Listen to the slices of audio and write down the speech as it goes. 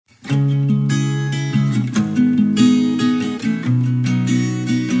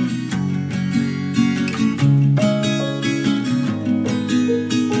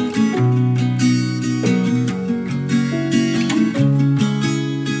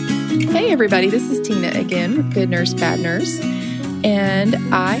Hey everybody, this is Tina again with Good Nurse, Bad Nurse, and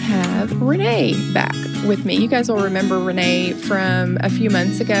I have Renee back with me. You guys will remember Renee from a few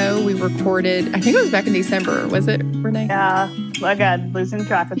months ago. We recorded, I think it was back in December, was it, Renee? Yeah, again, losing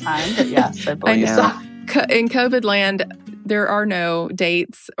track of time, but yes, I believe so. In COVID land, there are no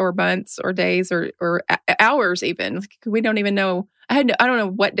dates or months or days or hours even. We don't even know. I don't know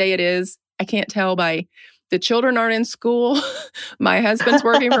what day it is. I can't tell by the children aren't in school. My husband's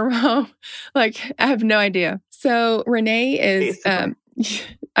working from home. I have no idea. So Renee is,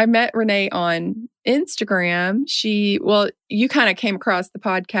 I met Renee on Instagram. You kind of came across the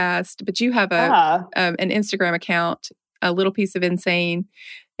podcast, but you have an Instagram account, A Little Piece of Insane.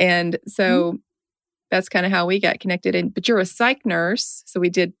 And so that's kind of how we got connected. But you're a psych nurse. So we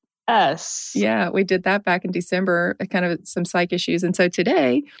did. Yes. Yeah, we did that back in December, kind of some psych issues. And so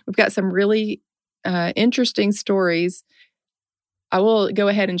today we've got some really interesting stories. I will go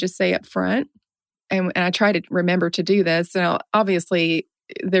ahead and just say up front, and I try to remember to do this. Now, obviously,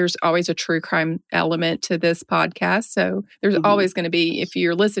 there's always a true crime element to this podcast. So there's always going to be, if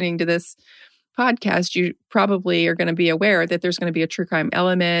you're listening to this podcast, you probably are going to be aware that there's going to be a true crime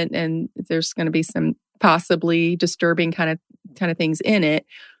element, and there's going to be some possibly disturbing kind of things in it.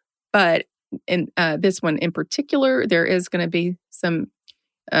 But in this one in particular, there is going to be some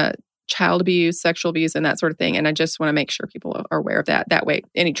child abuse, sexual abuse, and that sort of thing. And I just want to make sure people are aware of that. That way,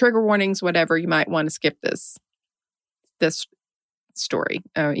 any trigger warnings, whatever, you might want to skip this story.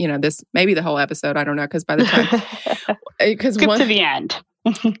 This maybe the whole episode. I don't know, because by the time, skip to the end,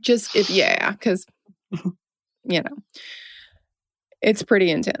 because it's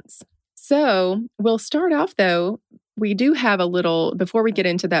pretty intense. So we'll start off though. We do have a little, before we get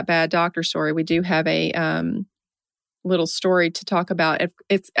into that bad doctor story, we do have a little story to talk about.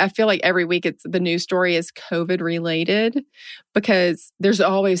 I feel like every week the news story is COVID related, because there's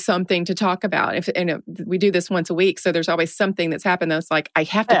always something to talk about. We do this once a week, so there's always something that's happened that's like, I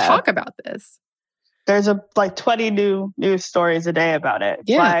have to talk about this. There's 20 new news stories a day about it.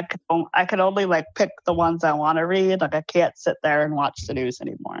 Yeah. So I could only pick the ones I want to read. I can't sit there and watch the news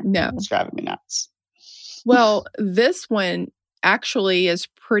anymore. No. It's driving me nuts. Well, this one actually is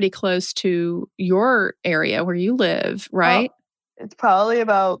pretty close to your area where you live, right? Well, it's probably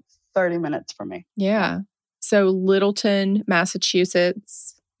about 30 minutes from me. Yeah. So Littleton,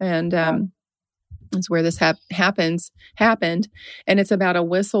 Massachusetts, and is where this happened. And it's about a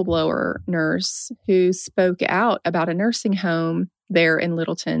whistleblower nurse who spoke out about a nursing home there in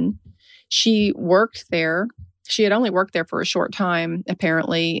Littleton. She worked there. She had only worked there for a short time,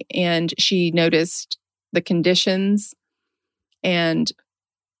 apparently, and she noticed the conditions and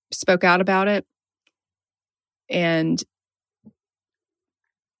spoke out about it, and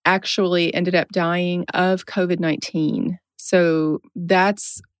actually ended up dying of COVID-19. So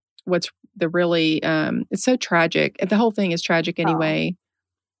that's what's the really, it's so tragic. The whole thing is tragic anyway.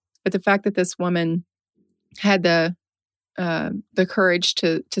 But the fact that this woman had the courage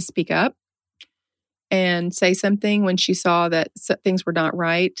to speak up and say something when she saw that things were not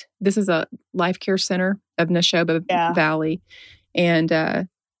right. This is a life care center of Neshoba Valley. And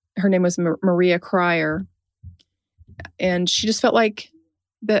her name was Maria Cryer. And she just felt like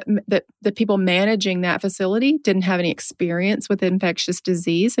the people managing that facility didn't have any experience with infectious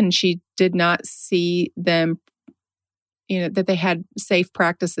disease. And she did not see them, that they had safe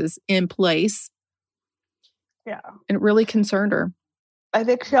practices in place. Yeah. And it really concerned her. I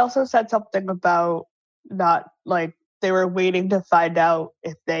think she also said something about not they were waiting to find out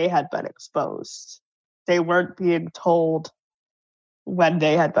if they had been exposed. They weren't being told when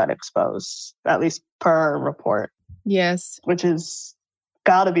they had been exposed, at least per report. Yes. Which is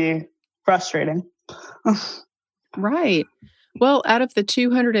gotta be frustrating. Right. Well, out of the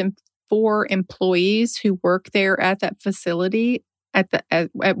 204 employees who work there at that facility at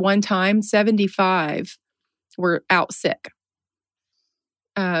one time, 75 were out sick.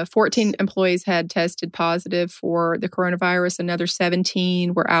 14 employees had tested positive for the coronavirus. Another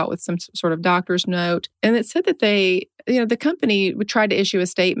 17 were out with some sort of doctor's note. And it said that the company would try to issue a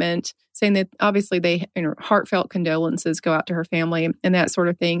statement saying that obviously they, heartfelt condolences go out to her family and that sort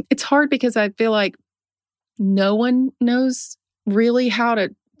of thing. It's hard because I feel like no one knows really how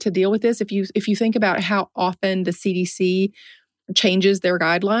to deal with this. If you think about how often the CDC changes their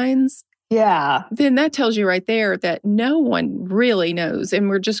guidelines, yeah, then that tells you right there that no one really knows. And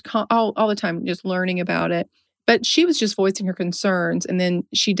we're just all the time just learning about it. But she was just voicing her concerns. And then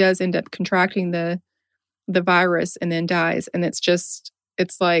she does end up contracting the virus and then dies. And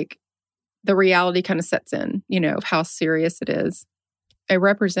it's like the reality kind of sets in, of how serious it is. a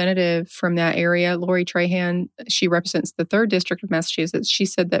representative from that area, Lori Trahan, she represents the 3rd District of Massachusetts. She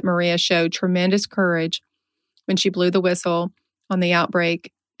said that Maria showed tremendous courage when she blew the whistle on the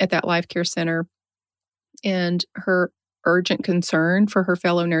outbreak at that life care center, and her urgent concern for her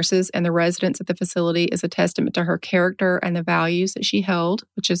fellow nurses and the residents at the facility is a testament to her character and the values that she held,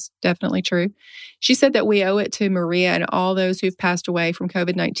 which is definitely true. She said that we owe it to Maria and all those who've passed away from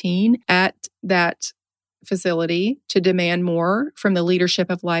COVID-19 at that facility to demand more from the leadership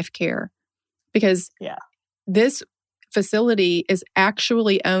of life care, because this facility is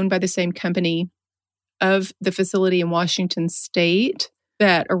actually owned by the same company of the facility in Washington State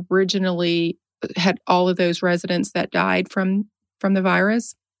that originally had all of those residents that died from the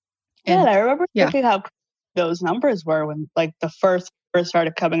virus. And I remember thinking how those numbers were when like the first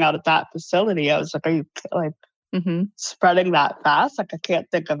started coming out of that facility. I was like, are you like spreading that fast? Like I can't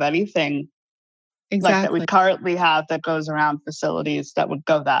think of anything like that we currently have that goes around facilities that would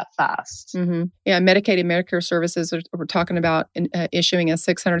go that fast. Yeah, Medicaid and Medicare services we're talking about issuing a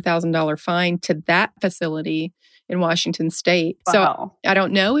 $600,000 fine to that facility in Washington State. Wow. So I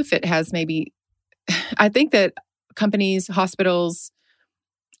don't know if it has maybe... I think that companies, hospitals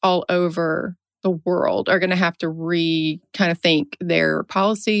all over the world are going to have to kind of think their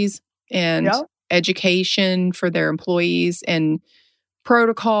policies and education for their employees and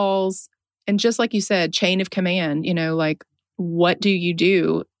protocols. And just like you said, chain of command, like what do you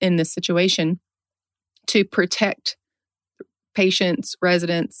do in this situation to protect patients,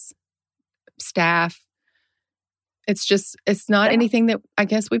 residents, staff? It's not anything that I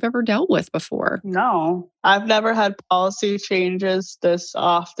guess we've ever dealt with before. No, I've never had policy changes this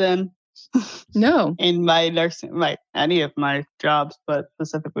often. No. In any of my jobs, but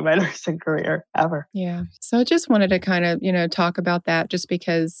specifically my nursing career ever. Yeah. So I just wanted to kind of, talk about that just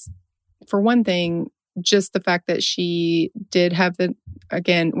because, for one thing, just the fact that she did have and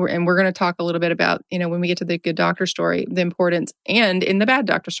we're going to talk a little bit about, when we get to the good doctor story, the importance, and in the bad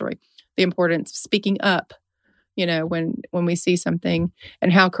doctor story, the importance of speaking up, when we see something,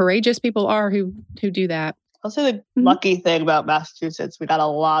 and how courageous people are who do that. Also, the lucky thing about Massachusetts, we got a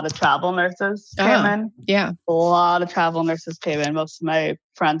lot of travel nurses came in. Yeah. A lot of travel nurses came in. Most of my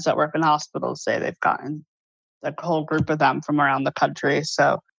friends that work in hospitals say they've gotten a whole group of them from around the country.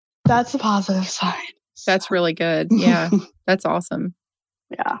 So that's a positive sign. That's really good. Yeah. That's awesome.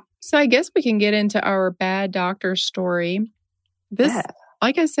 Yeah. So I guess we can get into our bad doctor story.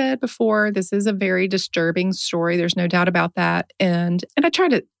 Like I said before, this is a very disturbing story. There's no doubt about that. And I try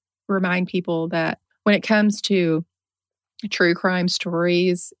to remind people that when it comes to true crime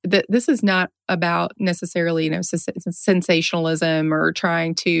stories, that this is not about necessarily, sensationalism or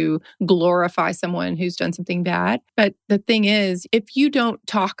trying to glorify someone who's done something bad. But the thing is, if you don't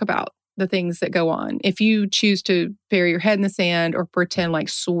talk about the things that go on, if you choose to bury your head in the sand or pretend like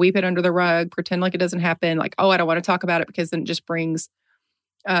sweep it under the rug, pretend like it doesn't happen, like, oh, I don't want to talk about it because then it just brings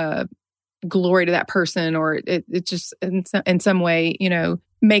glory to that person, or it just in some way,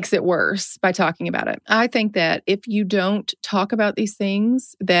 makes it worse by talking about it. I think that if you don't talk about these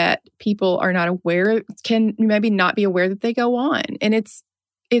things that people are not aware, can maybe not be aware that they go on. And it's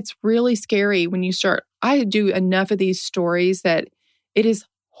really scary when you start. I do enough of these stories that it is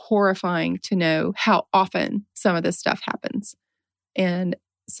horrifying to know how often some of this stuff happens. And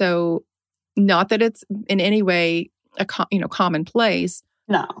so, not that it's in any way a commonplace.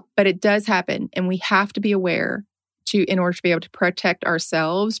 No. But it does happen, and we have to be aware in order to be able to protect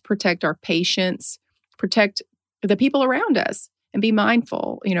ourselves, protect our patients, protect the people around us, and be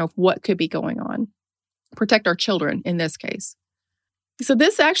mindful, of what could be going on. Protect our children in this case. So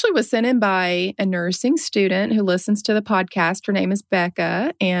this actually was sent in by a nursing student who listens to the podcast. Her name is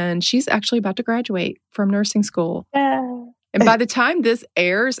Becca, and she's actually about to graduate from nursing school. Yeah. And by the time this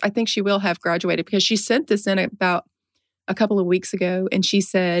airs, I think she will have graduated, because she sent this in about a couple of weeks ago, and she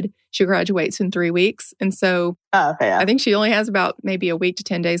said she graduates in 3 weeks. And so I think she only has about maybe a week to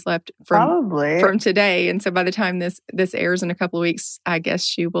 10 days left from today. And so by the time this airs in a couple of weeks, I guess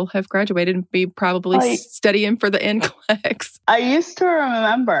she will have graduated and be probably studying for the NCLEX. I used to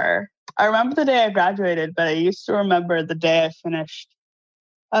remember the day I graduated, but I used to remember the day I finished.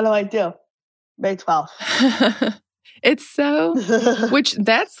 How do I do? May 12th. It's so, which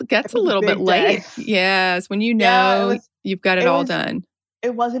that's a little bit late. Yes, when you've got it all done.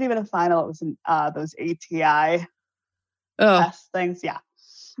 It wasn't even a final. It was those ATI test things. Yeah,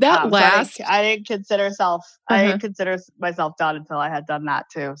 I didn't consider myself done until I had done that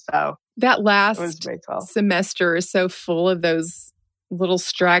too. So that last semester is so full of those little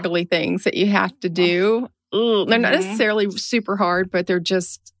straggly things that you have to do. They're not necessarily super hard, but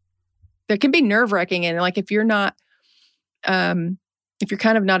they can be nerve-wracking. And like if you're not if you're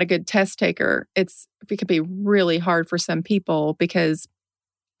kind of not a good test taker, it can be really hard for some people because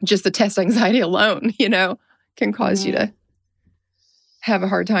just the test anxiety alone, can cause you to have a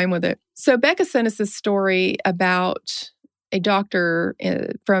hard time with it. So Becca sent us this story about a doctor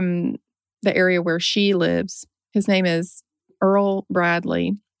from the area where she lives. His name is Earl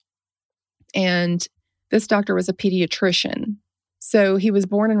Bradley. And this doctor was a pediatrician. So he was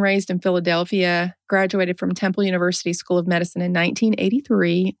born and raised in Philadelphia, graduated from Temple University School of Medicine in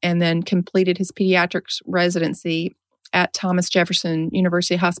 1983, and then completed his pediatrics residency at Thomas Jefferson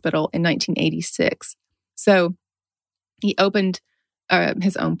University Hospital in 1986. So he opened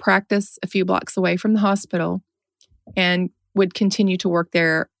his own practice a few blocks away from the hospital and would continue to work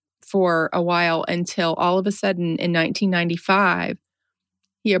there for a while until all of a sudden in 1995,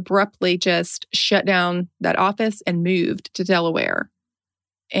 he abruptly just shut down that office and moved to Delaware.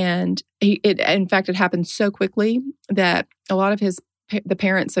 And in fact, it happened so quickly that a lot of the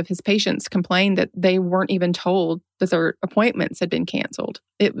parents of his patients complained that they weren't even told that their appointments had been canceled.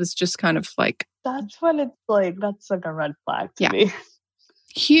 It was just kind of like... That's when it's like, that's like a red flag to me.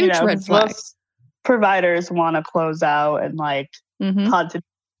 Huge red flag. Most providers want to close out and continuity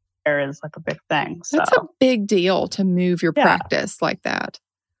care is like a big thing. So. That's a big deal to move your practice like that.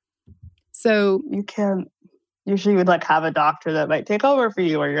 So you can usually would have a doctor that might take over for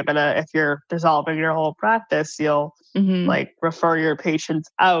you, or if you're dissolving your whole practice, you'll refer your patients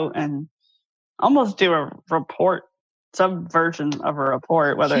out and almost do a report, some version of a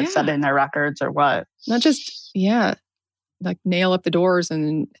report, whether it's sending their records or what. Not just, nail up the doors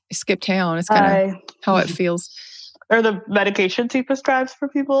and skip town. It's kind of how it feels. Or the medications he prescribes for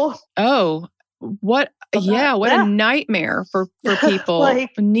people. Oh, what a nightmare for people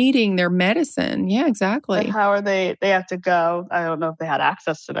needing their medicine. Yeah, exactly. And how are they have to go, I don't know if they had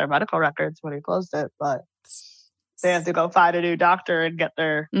access to their medical records when he closed it, but they have to go find a new doctor and get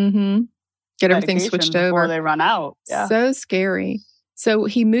their get everything switched over before they run out. Yeah. So scary. So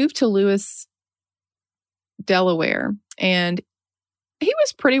he moved to Lewis, Delaware, and he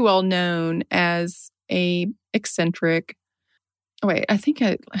was pretty well known as a eccentric. Oh, wait, I think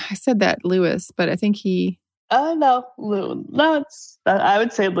I said that Lewis, but I think he... no, I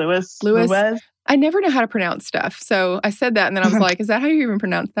would say Lewis. Lewis. I never know how to pronounce stuff. So I said that, and then I was like, is that how you even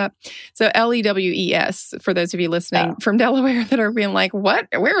pronounce that? So Lewes, for those of you listening from Delaware that are being like, what?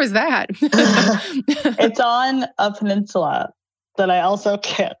 Where is that? It's on a peninsula that I also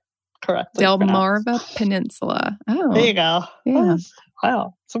can't correctly pronounce. Delmarva Peninsula. Oh. There you go. Yeah.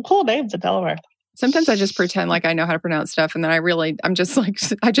 Wow. Some cool names in Delaware. Sometimes I just pretend like I know how to pronounce stuff, and then I'm just like,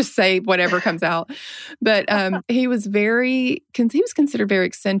 I just say whatever comes out. But he was considered very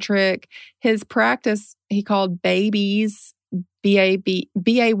eccentric. His practice, he called Babies, Baybees,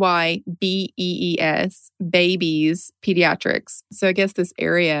 Babies Pediatrics. So I guess this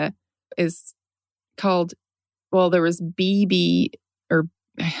area is called, there was BB, or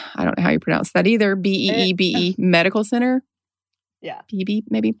I don't know how you pronounce that either, BEEBE Medical Center. Yeah. BB,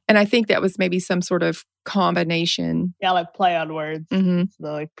 maybe. And I think that was maybe some sort of combination. Yeah, play on words. It's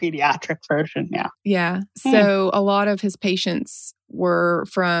the pediatric version. Yeah. Yeah. So a lot of his patients were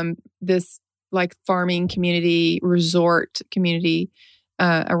from this farming community, resort community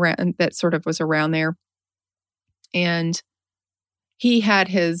around that sort of was around there. And he had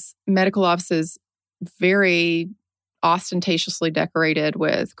his medical offices very ostentatiously decorated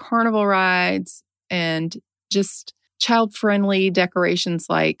with carnival rides and just child-friendly decorations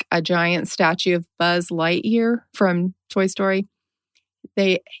like a giant statue of Buzz Lightyear from Toy Story.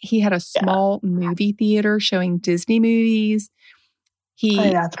 He had a small movie theater showing Disney movies.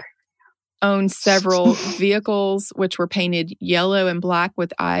 He owned several vehicles which were painted yellow and black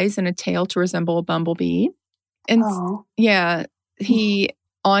with eyes and a tail to resemble a bumblebee. And he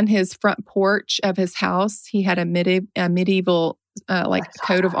on his front porch of his house, he had a medieval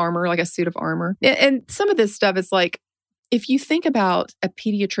coat of armor, like a suit of armor. And some of this stuff is if you think about a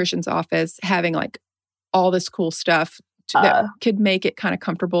pediatrician's office having all this cool stuff that could make it kind of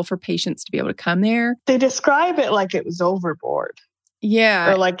comfortable for patients to be able to come there. They describe it like it was overboard.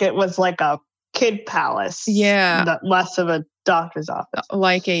 Yeah. Or like it was like a kid palace. Yeah. Less of a doctor's office.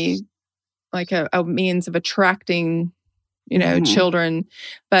 Like a means of attracting, children.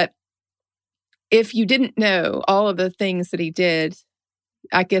 But if you didn't know all of the things that he did,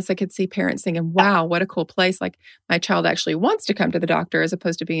 I guess I could see parents thinking, wow, what a cool place. Like my child actually wants to come to the doctor as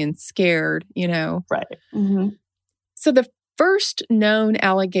opposed to being scared, Right. So the first known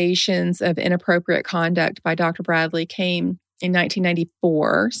allegations of inappropriate conduct by Dr. Bradley came in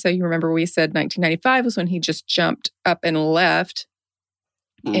 1994. So you remember we said 1995 was when he just jumped up and left.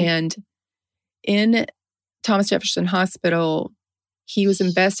 And in Thomas Jefferson Hospital, he was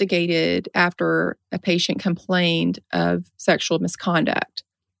investigated after a patient complained of sexual misconduct.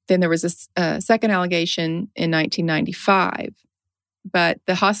 Then there was a second allegation in 1995, but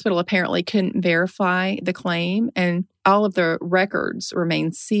the hospital apparently couldn't verify the claim, and all of the records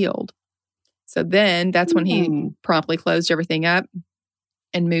remained sealed. So then that's when he promptly closed everything up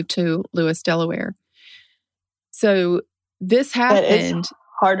and moved to Lewis, Delaware. So this happened. It's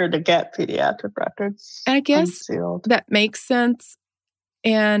harder to get pediatric records. I guess unsealed. That makes sense.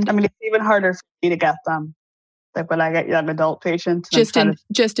 And I mean, it's even harder for me to get them. Like when I get young adult patients. Just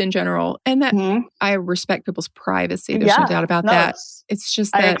in general. And that I respect people's privacy. There's no doubt about that. It's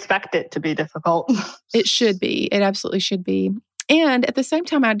just that I expect it to be difficult. It should be. It absolutely should be. And at the same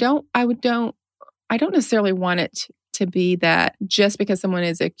time, I don't necessarily want it to be that just because someone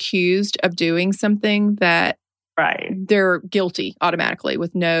is accused of doing something that they're guilty automatically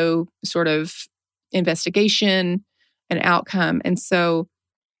with no sort of investigation and outcome. And so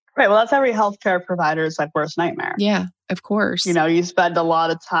right. Well, that's every healthcare provider's like worst nightmare. Yeah, of course. You know, you spend a lot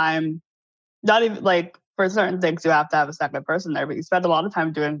of time, not even like for certain things, you have to have a second person there, but you spend a lot of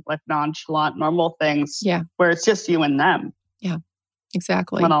time doing like nonchalant, normal things where it's just you and them. Yeah,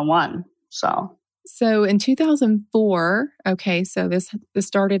 exactly. One-on-one. So in 2004, so this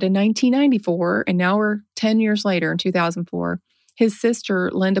started in 1994, and now we're 10 years later in 2004. His sister,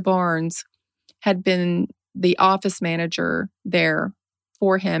 Linda Barnes, had been the office manager there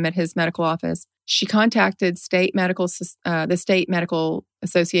for him at his medical office. She contacted the State Medical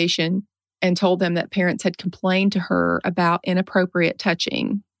Association and told them that parents had complained to her about inappropriate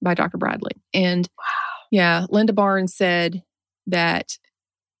touching by Dr. Bradley. And Linda Barnes said that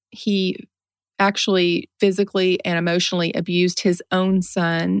he actually physically and emotionally abused his own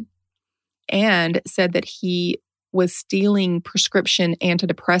son, and said that he was stealing prescription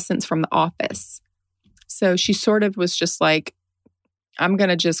antidepressants from the office. So she sort of was just like, I'm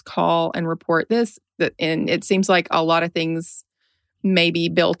going to just call and report this. And it seems like a lot of things maybe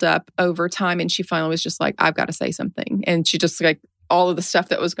built up over time. And she finally was just like, I've got to say something. And she just like all of the stuff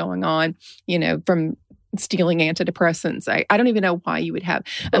that was going on, from stealing antidepressants. I don't even know why you would have,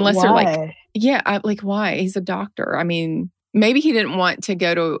 unless they're like, why? He's a doctor. I mean, maybe he didn't want to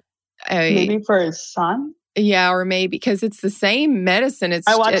go to maybe for his son? Yeah, or maybe because it's the same medicine.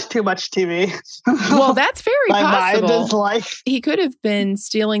 I watch too much TV. Well, that's very possible. My mind is like... He could have been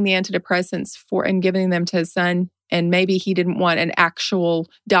stealing the antidepressants and giving them to his son, and maybe he didn't want an actual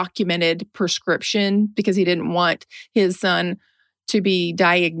documented prescription because he didn't want his son to be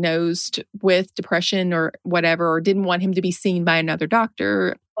diagnosed with depression or whatever, or didn't want him to be seen by another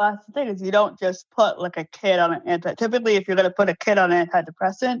doctor. Well, that's the thing is you don't just put like a kid on an typically if you're going to put a kid on an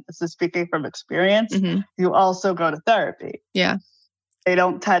antidepressant, this is speaking from experience, you also go to therapy. Yeah. They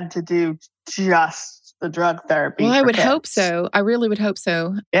don't tend to do just the drug therapy. Well, I would hope so. I really would hope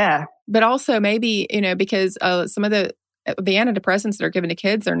so. Yeah. But also maybe, because some of the antidepressants that are given to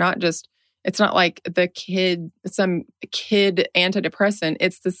kids are not just, it's not like some kid antidepressant.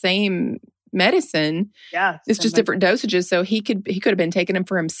 It's the same medicine. Yeah. It's just different dosages. So he could have been taking them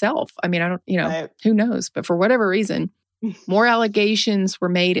for himself. I mean, I don't, who knows? But for whatever reason, more allegations were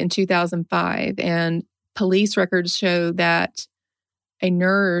made in 2005, and police records show that a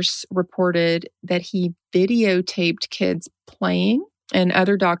nurse reported that he videotaped kids playing, and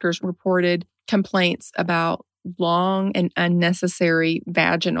other doctors reported complaints about long and unnecessary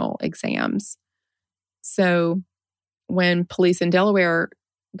vaginal exams. So when police in Delaware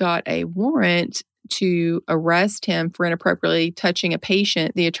got a warrant to arrest him for inappropriately touching a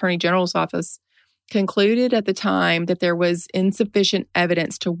patient, the Attorney General's office concluded at the time that there was insufficient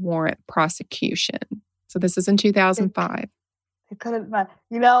evidence to warrant prosecution. So this is in 2005. It couldn't,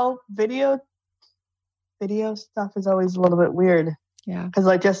 video stuff is always a little bit weird. Yeah. Because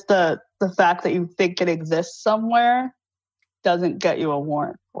like just the fact that you think it exists somewhere doesn't get you a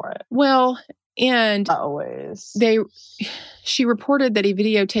warrant for it. Well, and not always. She reported that he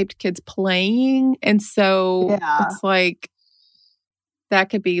videotaped kids playing. And so it's like that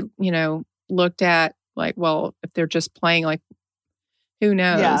could be, looked at like, well, if they're just playing, like, who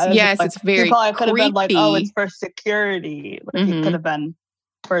knows? Yeah, yes, like, it's very creepy. Could have been like, oh, it's for security. Like it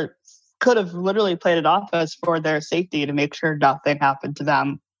could have literally played it off as for their safety to make sure nothing happened to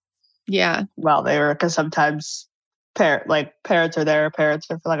them. Yeah. Well, because sometimes parents are there. Parents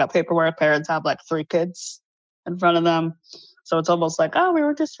are filling out paperwork. Parents have like 3 kids in front of them. So it's almost like, oh, we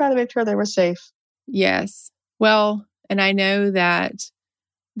were just trying to make sure they were safe. Yes. Well, and I know that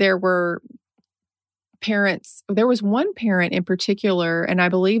there were parents. There was one parent in particular, and I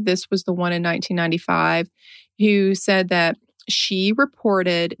believe this was the one in 1995, who said that she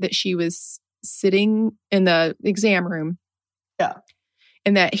reported that she was sitting in the exam room. Yeah.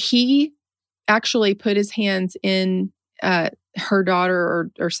 and that he actually put his hands in her daughter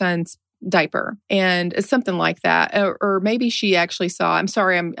or son's diaper, and it's something like that. Or maybe she actually saw. I'm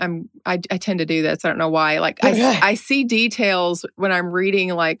sorry, I tend to do this. I don't know why. Like I see details when I'm reading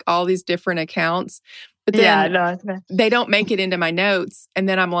like all these different accounts, but then they don't make it into my notes, and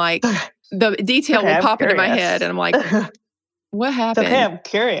then I'm like, the detail will pop into my head, and I'm like, what happened? It's okay, I'm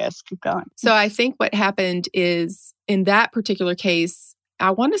curious. Keep going. So I think what happened is in that particular case, I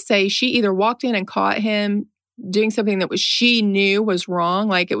want to say she either walked in and caught him doing something that she knew was wrong,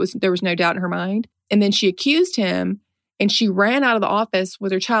 like there was no doubt in her mind. And then she accused him, and she ran out of the office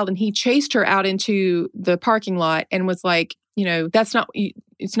with her child, and he chased her out into the parking lot and was like, it's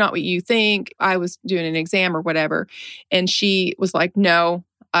not what you think. I was doing an exam or whatever. And she was like, no,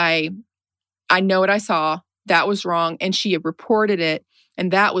 I know what I saw. That was wrong. And she had reported it.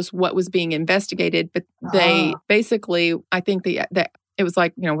 And that was what was being investigated. But they basically, I think that it was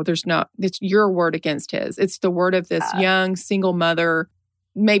like, it's your word against his. It's the word of this young single mother,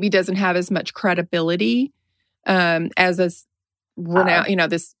 maybe doesn't have as much credibility as this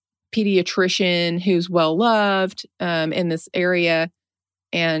renowned, this pediatrician who's well loved in this area.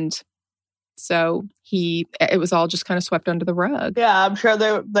 And so it was all just kind of swept under the rug. Yeah, I'm sure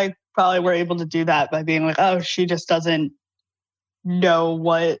they probably were able to do that by being like, oh, she just doesn't know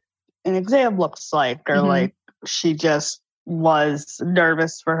what an exam looks like, or like she just was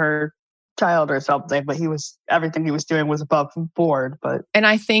nervous for her child or something, but everything he was doing was above board. And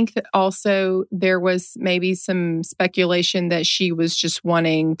I think that also there was maybe some speculation that she was just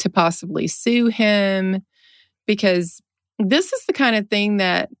wanting to possibly sue him, because this is the kind of thing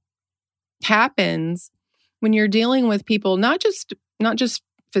that happens when you're dealing with people, not just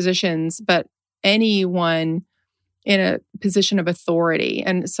physicians, but anyone in a position of authority,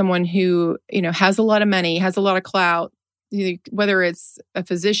 and someone who, has a lot of money, has a lot of clout, whether it's a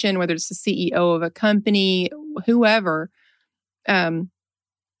physician, whether it's the CEO of a company, whoever,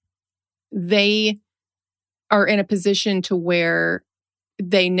 they are in a position to where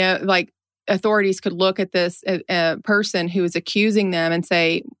they know, like, authorities could look at this person who is accusing them and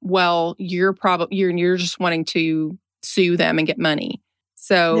say, well, you're just wanting to sue them and get money.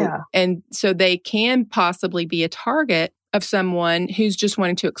 So, and so they can possibly be a target of someone who's just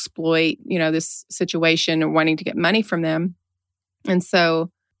wanting to exploit, this situation or wanting to get money from them. And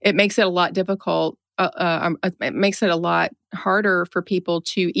so it makes it a lot difficult. It makes it a lot harder for people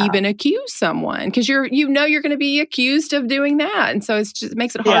to even accuse someone, because you're going to be accused of doing that. And so it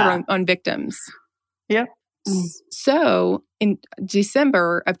makes it harder on victims. Yeah. So in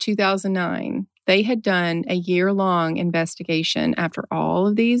December of 2009, they had done a year-long investigation after all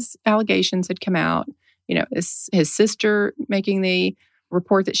of these allegations had come out. His sister making the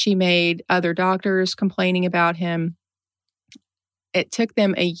report that she made, other doctors complaining about him. It took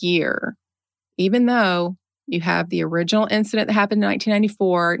them a year, even though you have the original incident that happened in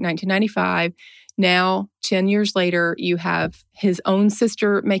 1994, 1995. Now, 10 years later, you have his own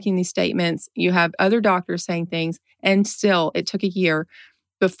sister making these statements. You have other doctors saying things. And still, it took a year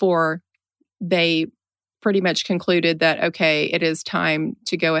before they pretty much concluded that, okay, it is time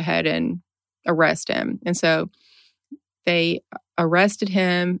to go ahead and arrest him. And so they arrested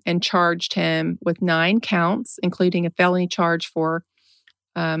him and charged him with 9 counts, including a felony charge for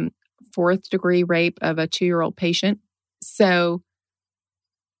fourth-degree rape of a 2-year-old patient. So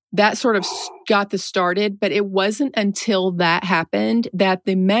that sort of got this started, but it wasn't until that happened that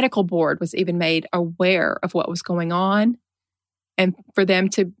the medical board was even made aware of what was going on, and for them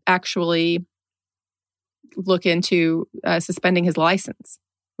to actually look into suspending his license,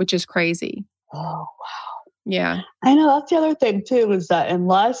 which is crazy. Oh, wow. Yeah. I know, that's the other thing too, is that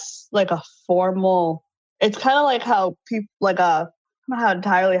unless like a formal, it's kind of like how people, like I don't know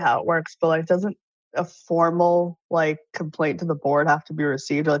entirely how it works, but like doesn't a formal like complaint to the board have to be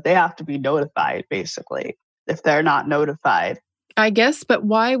received? Like they have to be notified basically if they're not notified. I guess, but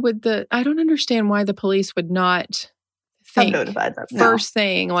why would I don't understand why the police would not think notified them. First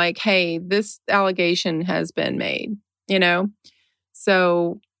thing, like, hey, this allegation has been made,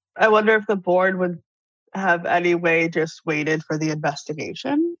 So I wonder if the board would have any way just waited for the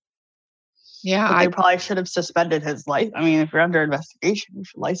investigation. Yeah. They probably should have suspended his license. I mean, if you're under investigation, your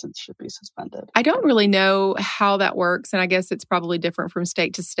license should be suspended. I don't really know how that works. And I guess it's probably different from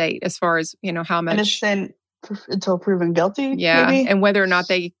state to state as far as, how much. Innocent until proven guilty. Yeah. Maybe? And whether or not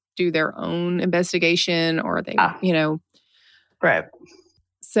they do their own investigation or they, Right.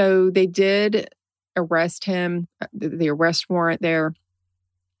 So they did arrest him, the arrest warrant there,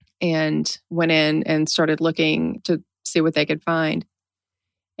 and went in and started looking to see what they could find.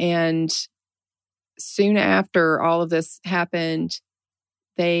 And soon after all of this happened,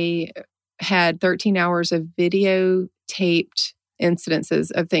 they had 13 hours of videotaped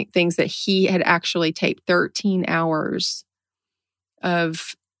incidences of things that he had actually taped, 13 hours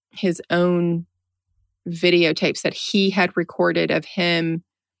of his own videotapes that he had recorded of him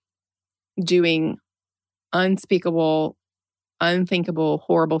doing unspeakable, unthinkable,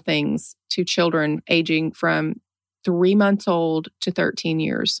 horrible things to children aging from 3 months old to 13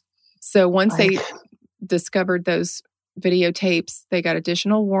 years. So once they discovered those videotapes, they got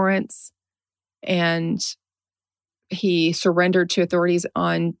additional warrants, and he surrendered to authorities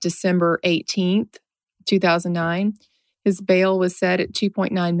on December 18th, 2009. His bail was set at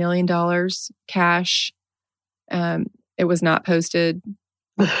 $2.9 million cash. It was not posted.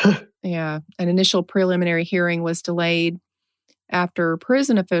 Yeah. An initial preliminary hearing was delayed after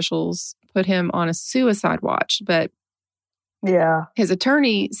prison officials put him on a suicide watch. But his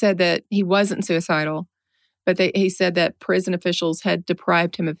attorney said that he wasn't suicidal, but he said that prison officials had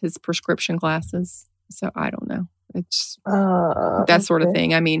deprived him of his prescription glasses. So I don't know. It's that sort of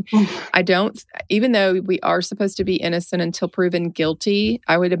thing. I mean, even though we are supposed to be innocent until proven guilty,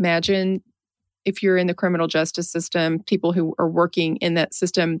 I would imagine if you're in the criminal justice system, people who are working in that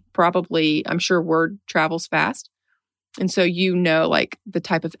system probably, I'm sure word travels fast. And so like the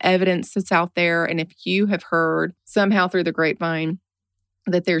type of evidence that's out there. And if you have heard somehow through the grapevine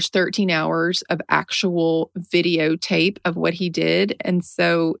that there's 13 hours of actual videotape of what he did. And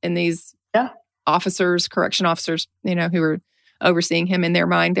so in these correction officers, who are overseeing him, in their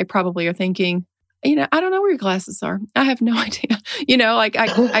mind, they probably are thinking, I don't know where your glasses are. I have no idea.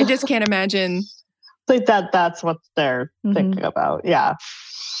 I just can't imagine. Like that's what they're thinking about. Yeah.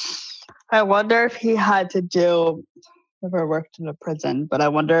 I wonder if he had to do, never worked in a prison, but I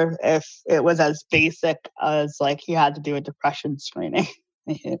wonder if it was as basic as like he had to do a depression screening.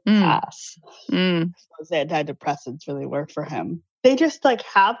 Pass. Those antidepressants really work for him. They just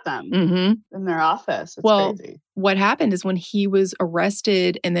have them in their office. It's crazy. What happened is when he was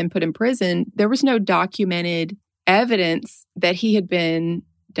arrested and then put in prison, there was no documented evidence that he had been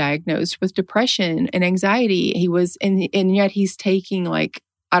diagnosed with depression and anxiety. He was, and yet he's taking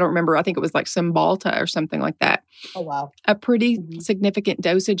I don't remember, I think it was Cymbalta or something like that. Oh, wow. A pretty significant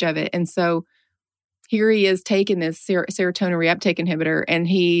dosage of it. And so here he is taking this serotonin reuptake inhibitor, and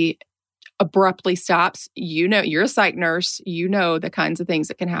he abruptly stops. You're a psych nurse. The kinds of things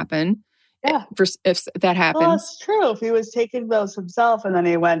that can happen. Yeah. If that happens. Well, it's true. If he was taking those himself and then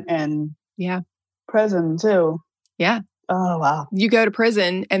he went in prison too. Yeah. Oh, wow. You go to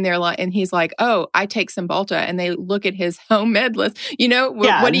prison and and he's like, oh, I take Cymbalta, and they look at his home med list.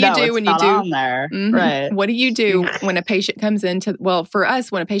 What do you do when you do on there? Right. What do you do when a patient comes for us,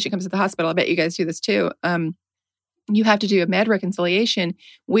 when a patient comes to the hospital, I bet you guys do this too. You have to do a med reconciliation.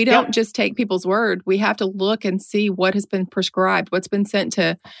 We don't just take people's word. We have to look and see what has been prescribed, what's been sent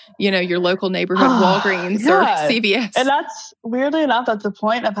to, your local neighborhood Walgreens or CVS. And that's, weirdly enough, that's the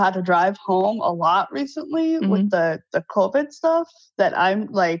point. I've had to drive home a lot recently with the COVID stuff, that I'm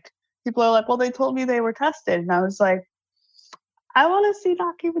like, people are like, well, they told me they were tested. And I was like, I want to see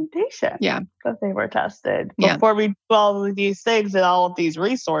documentation that they were tested before we do all of these things and all of these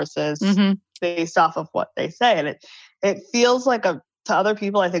resources based off of what they say. And it feels like to other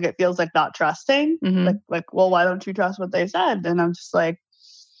people, I think it feels like not trusting. Like, well, why don't you trust what they said? And I'm just like,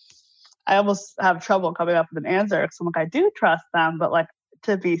 I almost have trouble coming up with an answer. So I'm like, I do trust them, but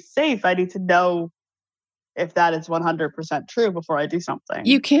to be safe, I need to know if that is 100% true before I do something.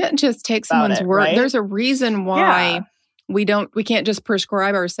 You can't just take someone's word. Right? There's a reason why we can't just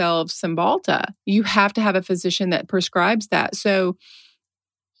prescribe ourselves Cymbalta. You have to have a physician that prescribes that. So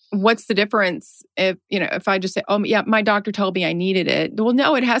what's the difference if I just say, oh, yeah, my doctor told me I needed it? Well,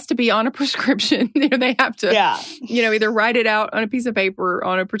 no, it has to be on a prescription. They have to, either write it out on a piece of paper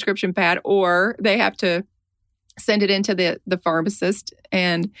on a prescription pad, or they have to send it into the pharmacist,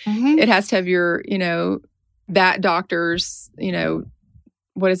 and it has to have your, that doctor's,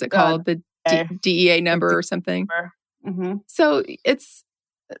 what is it called? The DEA number or something. So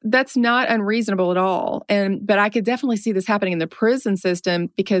that's not unreasonable at all. But I could definitely see this happening in the prison system,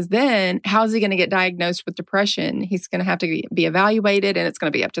 because then how's he going to get diagnosed with depression? He's going to have to be evaluated, and it's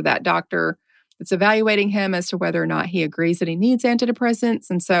going to be up to that doctor that's evaluating him as to whether or not he agrees that he needs antidepressants.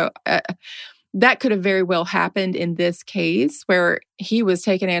 And so that could have very well happened in this case, where he was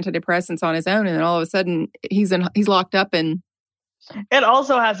taking antidepressants on his own, and then all of a sudden he's locked up. And it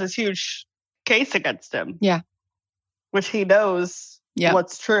also has this huge case against him. Yeah. Which he knows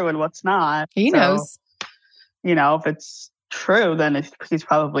what's true and what's not. He knows. If it's true, then he's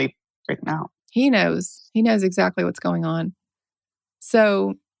probably freaking out. He knows. He knows exactly what's going on.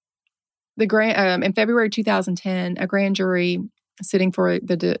 So in February 2010, a grand jury sitting for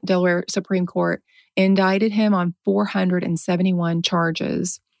the Delaware Supreme Court, indicted him on 471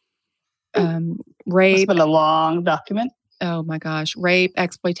 charges. Rape. It's been a long document. Oh my gosh. Rape,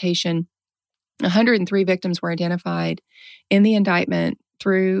 exploitation. 103 victims were identified in the indictment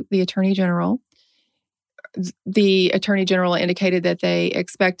through the Attorney General. The Attorney General indicated that they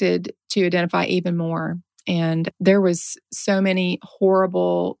expected to identify even more. And there was so many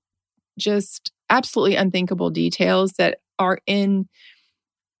horrible, just absolutely unthinkable details that are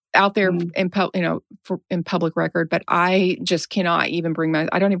out there in public record, but I just cannot even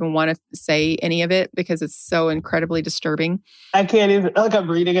I don't even want to say any of it because it's so incredibly disturbing. I can't even, I'm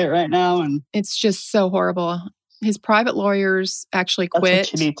reading it right now and it's just so horrible. His private lawyers actually quit.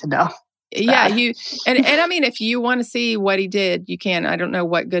 That's what you need to know. Yeah, and I mean, if you want to see what he did, you can. I don't know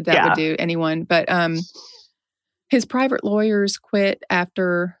what good that would do anyone, but his private lawyers quit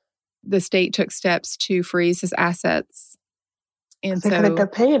after the state took steps to freeze his assets. And they couldn't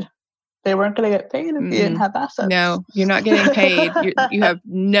get paid. They weren't going to get paid if you didn't have assets. No, you're not getting paid. You have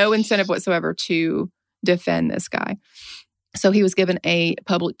no incentive whatsoever to defend this guy. So he was given a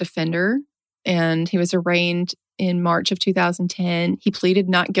public defender, and he was arraigned in March of 2010. He pleaded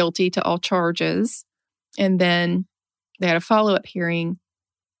not guilty to all charges. And then they had a follow-up hearing.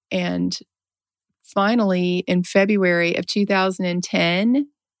 And finally, in February of 2010,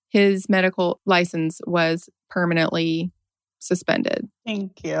 his medical license was permanently suspended.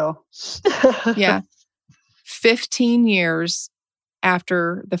 Thank you. Yeah. 15 years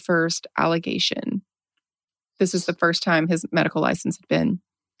after the first allegation. This is the first time his medical license had been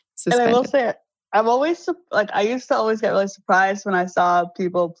suspended. And I will say, I'm always, I used to always get really surprised when I saw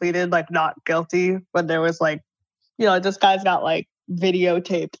people pleaded, not guilty, when there was, this guy's got,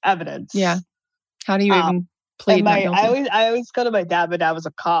 videotaped evidence. Yeah. How do you even plead not guilty? I always go to my dad. My dad was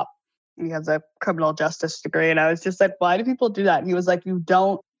a cop. He has a criminal justice degree. And I was just like, why do people do that? And he was like, you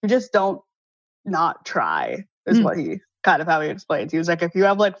just don't not try, is what he kind of how he explains. He was like, if you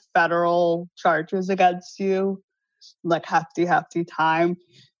have federal charges against you, hefty time,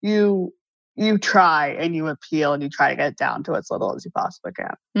 you try and you appeal and you try to get it down to as little as you possibly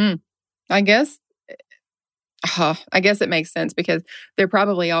can. I guess it makes sense because they're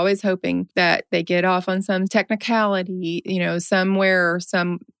probably always hoping that they get off on some technicality, somewhere,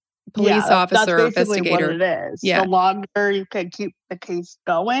 some police officer or investigator. What it is. Yeah. The longer you can keep the case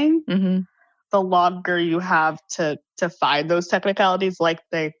going, the longer you have to find those technicalities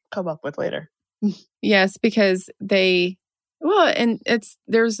they come up with later. Yes, because there's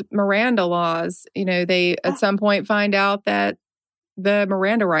Miranda laws. They at some point find out that the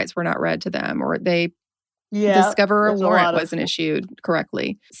Miranda rights were not read to them, or they discover a warrant wasn't issued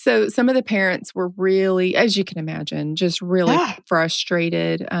correctly. So some of the parents were really, as you can imagine, just really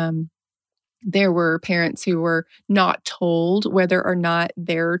frustrated. There were parents who were not told whether or not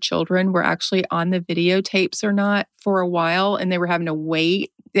their children were actually on the videotapes or not for a while, and they were having to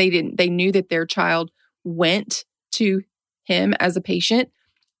wait. They knew that their child went to him as a patient,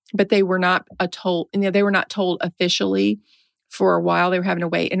 but they were not told. They were not told officially for a while. They were having to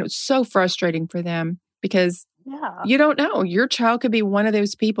wait, and it was so frustrating for them because you don't know. Your child could be one of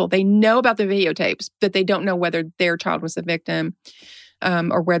those people. They know about the videotapes, but they don't know whether their child was a victim.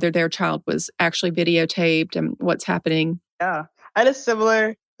 Or whether their child was actually videotaped and what's happening. Yeah. I had a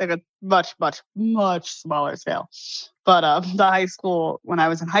similar, a much, much, much smaller scale. But the high school, when I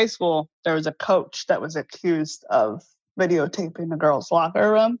was in high school, there was a coach that was accused of videotaping the girls'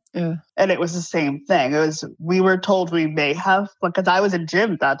 locker room. Yeah. And it was the same thing. We were told we may have, because I was in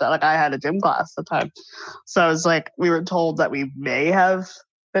gym that day, I had a gym class at the time. So I was we were told that we may have,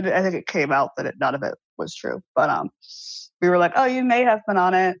 but I think it came out that none of it was true. But we were like, oh, you may have been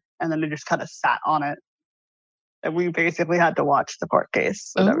on it. And then they just kind of sat on it. And we basically had to watch the court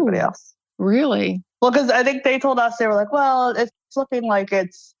case with everybody else. Really? Well, because I think they told us, they were like, well, it's looking like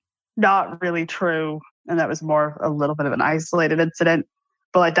it's not really true. And that was more a little bit of an isolated incident.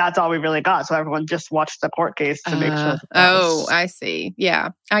 But that's all we really got. So everyone just watched the court case to make sure. I see. Yeah.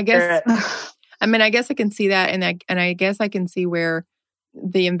 I guess, I guess I can see that. And I guess I can see where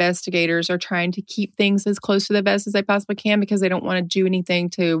the investigators are trying to keep things as close to the vest as they possibly can because they don't want to do anything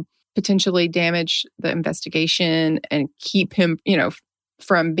to potentially damage the investigation and keep him,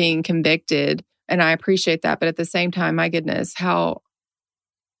 from being convicted. And I appreciate that. But at the same time, my goodness, how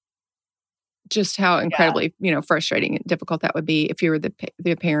incredibly, frustrating and difficult that would be if you were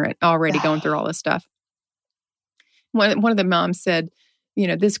the parent already going through all this stuff. One of the moms said,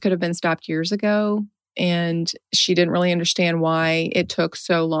 this could have been stopped years ago. And she didn't really understand why it took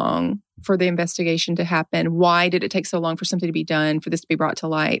so long for the investigation to happen. Why did it take so long for something to be done, for this to be brought to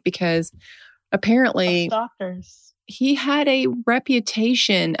light? Because apparently... Doctors. he had a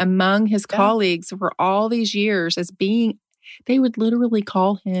reputation among his colleagues for all these years as being, they would literally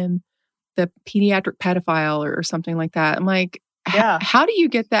call him the pediatric pedophile or something like that. I'm like, how do you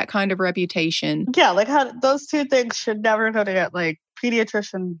get that kind of reputation? Yeah, like how those two things should never go together. Like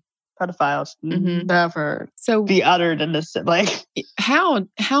pediatrician, pedophiles, never be uttered in this. Like how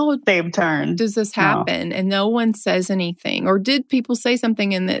same turn does this happen? And no one says anything, or did people say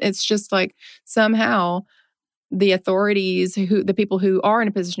something? And it's just like somehow the authorities, the people who are in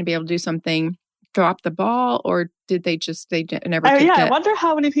a position to be able to do something, drop the ball, or did they never? I wonder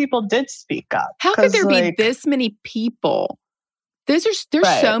how many people did speak up. How could there be this many people? There's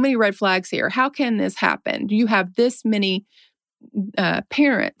so many red flags here. How can this happen? You have this many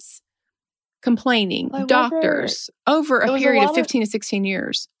parents complaining, doctors, over a period of 15 to 16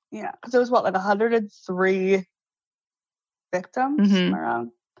 years. Yeah, because it was like 103 victims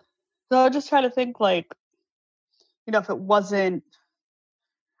around. So I just try to think if it wasn't,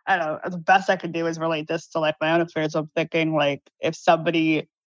 I don't know, the best I could do is relate this to like my own affairs. I'm thinking like if somebody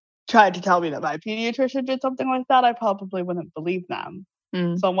tried to tell me that my pediatrician did something like that, I probably wouldn't believe them.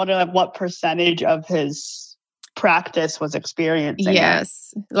 So I'm wondering like what percentage of his practice was experiencing it.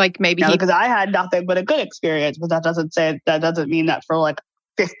 Like maybe because I had nothing but a good experience, but that doesn't mean that for like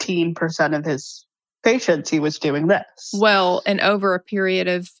 15% of his patients he was doing this. Well, and over a period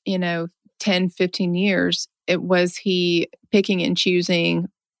of 10, 15 years, it was he picking and choosing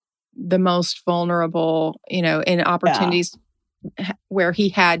the most vulnerable, in opportunities where he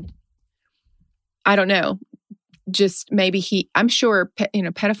had, I don't know, just maybe I'm sure,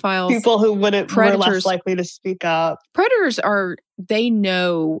 pedophiles, people who were less likely to speak up. Predators they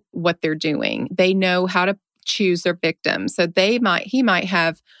know what they're doing. They know how to choose their victims. So he might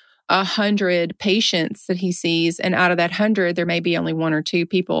have 100 patients that he sees, and out of that 100, there may be only 1 or 2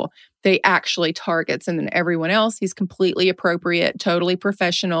 people they actually targets, and then everyone else, he's completely appropriate, totally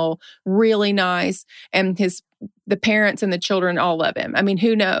professional, really nice, and the parents and the children all love him. I mean,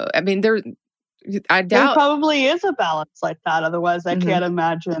 who knows? I mean, I doubt there probably is a balance like that. Otherwise, I can't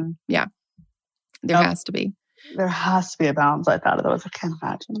imagine. Yeah, there has to be. There has to be a balance like that. Otherwise, I can't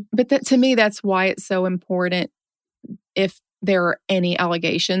imagine. But to me, that's why it's so important if there are any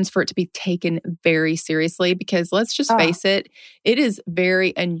allegations for it to be taken very seriously, because let's just face it, it is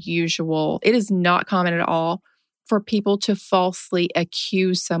very unusual. It is not common at all for people to falsely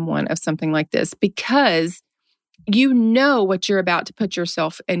accuse someone of something like this, because you know what you're about to put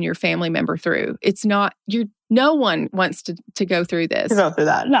yourself and your family member through. It's not, no one wants to go through this. To go through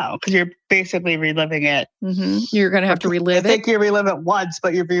that. No, because you're basically reliving it. You're going to have to relive it. I think you relive it once,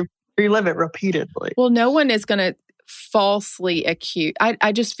 but you relive it repeatedly. Well, no one is going to falsely accuse.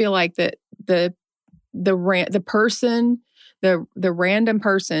 I just feel like that the random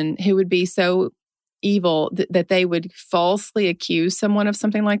person who would be so evil that they would falsely accuse someone of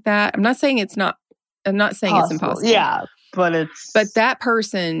something like that. I'm not saying it's impossible. Yeah, but that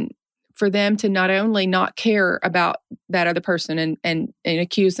person, for them to not only not care about that other person and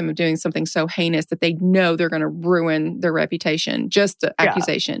accuse them of doing something so heinous that they know they're going to ruin their reputation, just an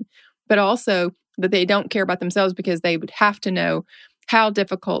accusation, but also that they don't care about themselves, because they would have to know how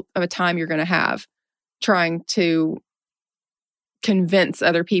difficult of a time you're going to have trying to convince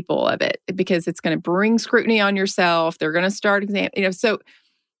other people of it, because it's going to bring scrutiny on yourself. They're going to start so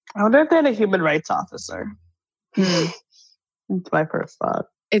I wonder if they had a human rights officer. That's my first thought.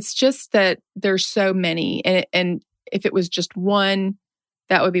 It's just that there's so many, and if it was just one,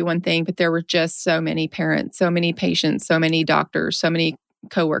 that would be one thing, but there were just so many parents, so many patients, so many doctors, so many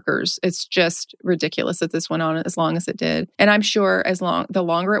coworkers. It's just ridiculous that this went on as long as it did. And I'm sure the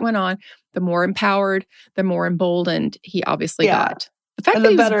longer it went on, the more empowered, the more emboldened he obviously got. The fact that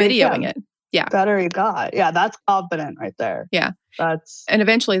he was videoing it. Yeah. Better he got. Yeah, that's confident right there. Yeah. And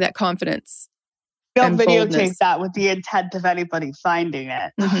eventually that confidence. Don't videotape that with the intent of anybody finding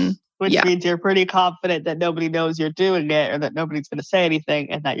it. Which means you're pretty confident that nobody knows you're doing it, or that nobody's going to say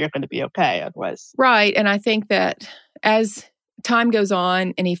anything, and that you're going to be okay otherwise. Right. And I think that as time goes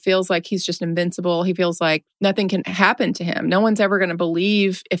on and he feels like he's just invincible, he feels like nothing can happen to him. No one's ever going to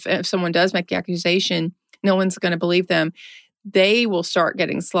believe, if someone does make the accusation, no one's going to believe them. They will start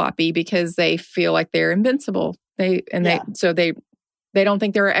getting sloppy because they feel like they're invincible. They don't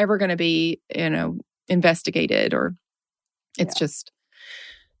think they're ever going to be, investigated, or it's just.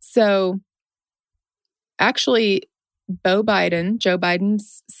 So actually, Joe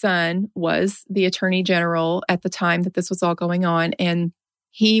Biden's son, was the attorney general at the time that this was all going on. And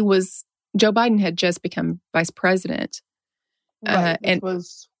Joe Biden had just become vice president. And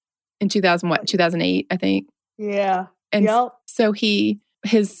was in 2008, I think. Yeah. And so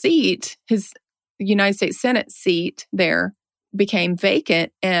his seat, United States Senate seat there became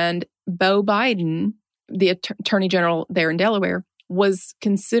vacant, and Beau Biden, the Attorney General there in Delaware, was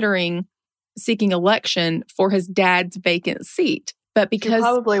considering seeking election for his dad's vacant seat. But because... He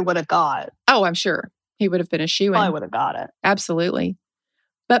probably would have got it. Oh, I'm sure. He would have been a shoo-in. Probably would have got it. Absolutely.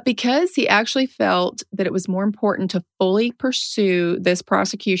 But because he actually felt that it was more important to fully pursue this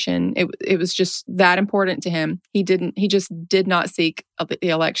prosecution, it was just that important to him. He just did not seek the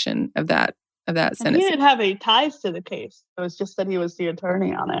election of that Senate. And he didn't have any ties to the case. It was just that he was the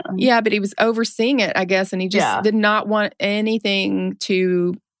attorney on it. Right? Yeah, but he was overseeing it, I guess, and he just did not want anything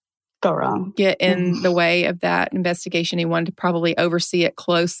to go wrong, get in the way of that investigation. He wanted to probably oversee it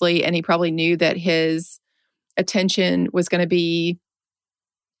closely, and he probably knew that his attention was going to be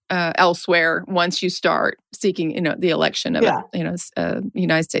elsewhere once you start seeking, the election of a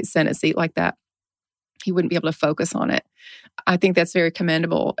United States Senate seat like that. He wouldn't be able to focus on it. I think that's very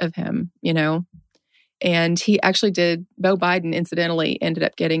commendable of him, And he actually did. Beau Biden, incidentally, ended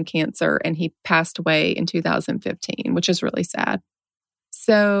up getting cancer, and he passed away in 2015, which is really sad.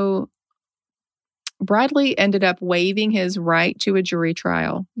 So Bradley ended up waiving his right to a jury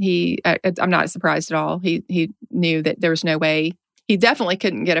trial. I'm not surprised at all. He knew that there was no way. He definitely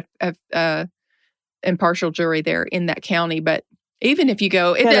couldn't get a impartial jury there in that county. But even if you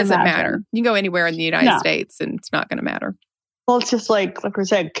go, it doesn't matter. You can go anywhere in the United States, and it's not going to matter. Well, it's just like we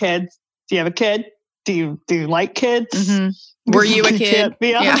said, kids. Do you have a kid? Do you like kids? Mm-hmm. Were you a kid? Can't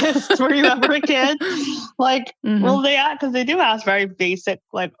be honest. Were you ever a kid? Well, because they do ask very basic,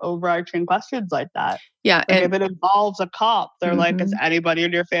 overarching questions like that. Yeah, and if it involves a cop, they're like, "Is anybody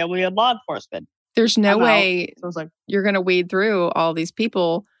in your family in law enforcement?" There's no way you're going to weed through all these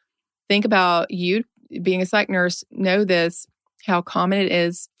people. Think about you being a psych nurse. Know this: how common it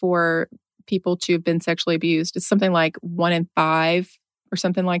is for people to have been sexually abused. It's something like 1 in 5 or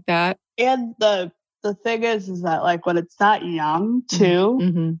something like that. And the thing is that when it's that young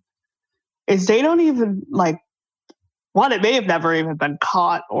too, is they don't even one, it may have never even been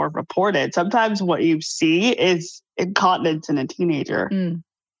caught or reported. Sometimes what you see is incontinence in a teenager.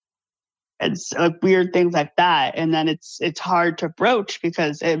 It's weird things like that. And then it's hard to broach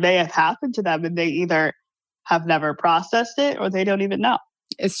because it may have happened to them and they either have never processed it or they don't even know.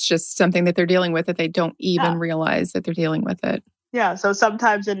 It's just something that they're dealing with that they don't even realize that they're dealing with it. Yeah. So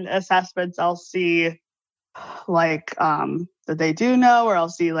sometimes in assessments, I'll see that they do know, or I'll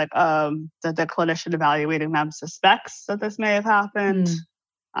see that the clinician evaluating them suspects that this may have happened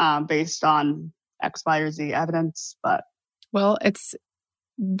based on X, Y, or Z evidence. But I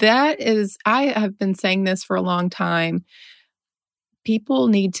have been saying this for a long time. People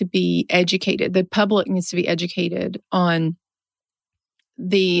need to be educated. The public needs to be educated on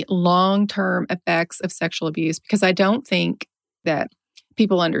the long-term effects of sexual abuse, because I don't think that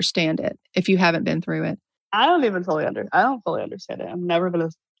people understand it if you haven't been through it. I don't fully understand it. I don't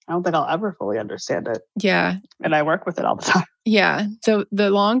think I'll ever fully understand it. Yeah. And I work with it all the time. Yeah. So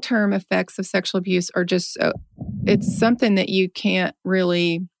the long-term effects of sexual abuse are just, it's something that you can't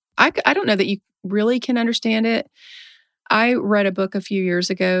really, I don't know that you really can understand it. I read a book a few years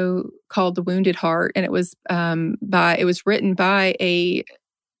ago called The Wounded Heart, and it was written by a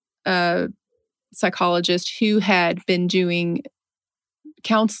psychologist who had been doing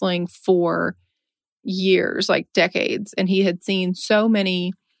counseling for years, decades. And he had seen so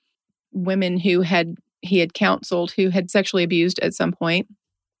many women he had counseled who had sexually abused at some point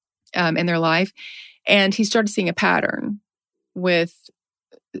in their life. And he started seeing a pattern with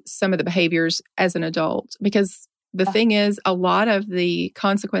some of the behaviors as an adult, because the thing is, a lot of the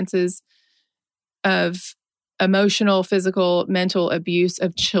consequences of emotional, physical, mental abuse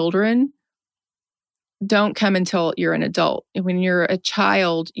of children don't come until you're an adult. When you're a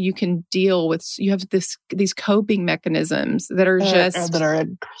child, you have these coping mechanisms that are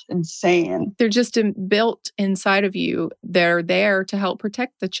insane. They're just built inside of you. They're there to help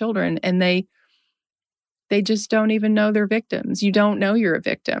protect the children, and they just don't even know they're victims. You don't know you're a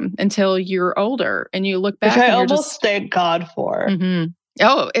victim until you're older and you look back. Which I and almost thank God for.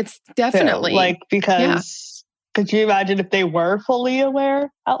 Oh, it's definitely because could you imagine if they were fully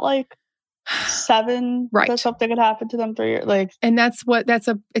aware at 7, that something had happened to them for years? And it's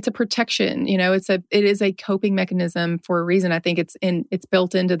a protection. It is a coping mechanism for a reason. I think it's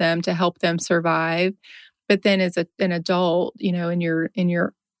built into them to help them survive. But then as an adult, in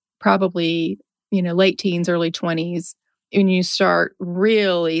your probably late teens, early 20s, when you start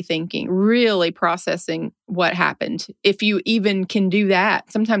really thinking, really processing what happened, if you even can do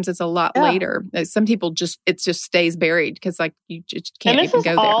that. Sometimes it's a lot later. Some people it just stays buried because you just can't even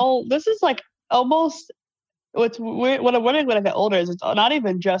go there. This is almost what's weird, what I'm wondering when I get older is it's not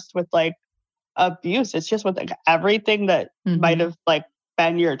even just with abuse. It's just with like everything that might have like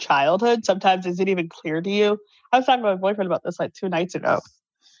been your childhood sometimes isn't even clear to you. I was talking to my boyfriend about this like 2 nights ago,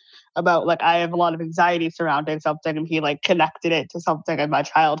 about like I have a lot of anxiety surrounding something, and he like connected it to something in my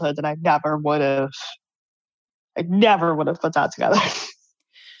childhood that I never would have put that together.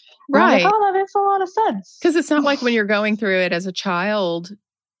 Right. Like, oh, that makes a lot of sense. Because it's not like when you're going through it as a child,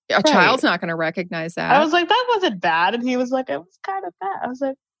 a child's not going to recognize that. I was like, that wasn't bad. And he was like, it was kind of bad. I was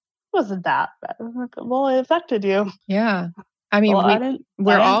like, it wasn't that bad. I was like, well, it affected you. Yeah. I mean, I didn't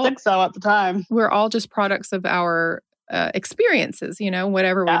think so at the time. We're all just products of our experiences,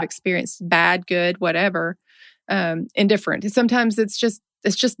 whatever we've experienced, bad, good, whatever, indifferent. Sometimes it's just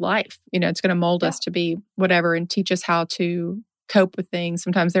life, it's going to mold us to be whatever and teach us how to cope with things.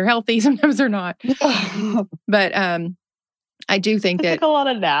 Sometimes they're healthy, sometimes they're not. But I do think that take a lot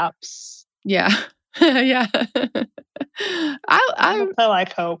of naps. Yeah. Yeah. I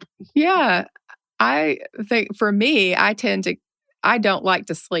like hope. Yeah. I think for me, I don't like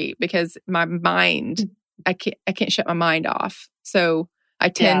to sleep because my mind, I can't shut my mind off. So I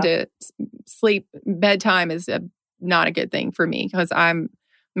tend to sleep. Bedtime is not a good thing for me because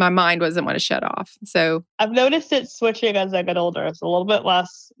my mind doesn't want to shut off. So I've noticed it switching as I get older. It's a little bit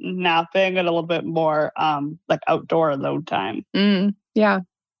less napping and a little bit more like outdoor alone time. Yeah.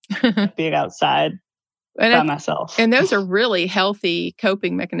 Being outside by myself. And those are really healthy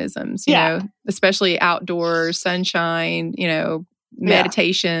coping mechanisms, you know, especially outdoors, sunshine,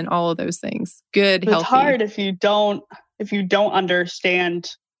 meditation, all of those things. Good, healthy. It's hard if you don't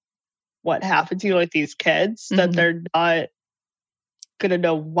understand what happened to you, like these kids, that they're not going to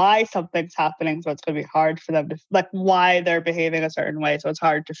know why something's happening. So it's going to be hard for them to, like, why they're behaving a certain way. So it's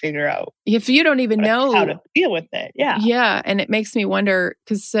hard to figure out. If you don't even know how to deal with it. Yeah. Yeah. And it makes me wonder,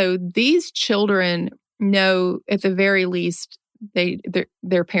 because so these children know, at the very least,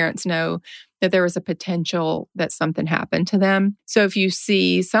 their parents know that there was a potential that something happened to them. So if you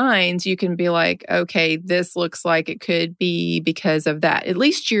see signs, you can be like, okay, this looks like it could be because of that. At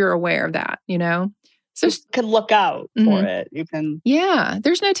least you're aware of that, So you can look out for it. You can. Yeah.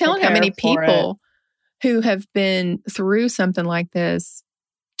 There's no telling how many people who have been through something like this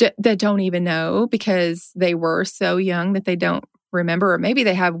that don't even know because they were so young that they don't remember, or maybe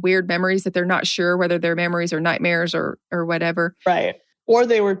they have weird memories that they're not sure whether they're memories or nightmares or whatever. Right. Or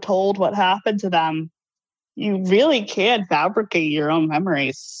they were told what happened to them. You really can fabricate your own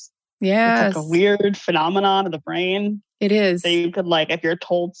memories. Yeah. It's like a weird phenomenon of the brain. It is. So you could, like, if you're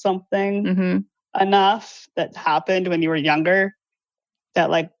told something enough that happened when you were younger, that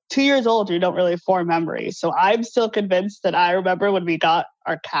like 2 years old, you don't really form memories. So I'm still convinced that I remember when we got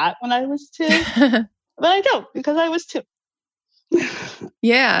our cat when I was 2, but I don't, because I was 2.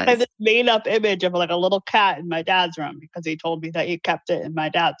 Yeah. I have this made up image of like a little cat in my dad's room because he told me that he kept it in my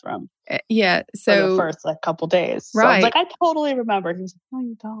dad's room. Yeah. So for the first like couple days. So right. I was like, I totally remember. He was like, no,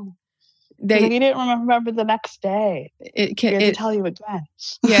 you don't. He didn't remember the next day. He had to tell you again.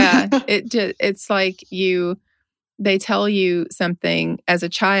 Yeah. It's like they tell you something as a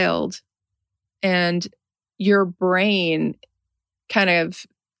child and your brain kind of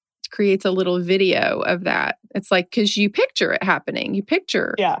creates a little video of that. It's like, because you picture it happening. You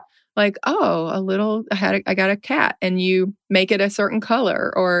picture like, oh, I got a cat, and you make it a certain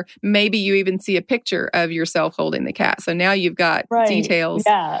color, or maybe you even see a picture of yourself holding the cat. So now you've got details.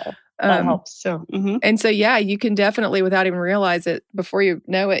 Yeah. That helps too. And so, you can definitely, without even realize it, before you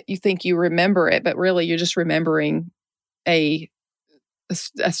know it, you think you remember it, but really you're just remembering a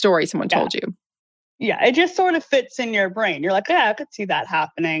story someone told you. Yeah, it just sort of fits in your brain. You're like, yeah, I could see that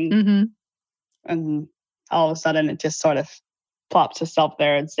happening. And all of a sudden it just sort of plops itself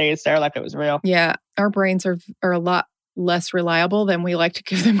there and stays there like it was real. Yeah, our brains are a lot less reliable than we like to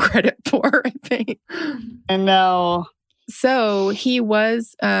give them credit for, I think. I know. So he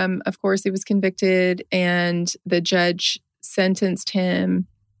was, of course, he was convicted, and the judge sentenced him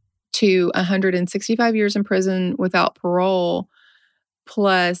to 165 years in prison without parole,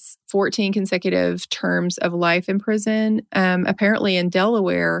 plus 14 consecutive terms of life in prison. Apparently in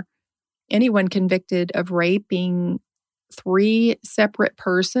Delaware, anyone convicted of raping 3 separate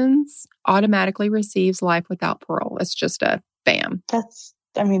persons automatically receives life without parole. It's just a bam. That's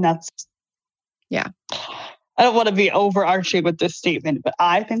yeah. I don't want to be overarching with this statement, but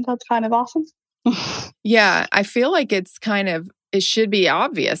I think that's kind of awesome. Yeah, I feel like it should be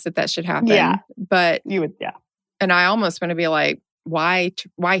obvious that should happen. Yeah. But you would, and I almost want to be like, why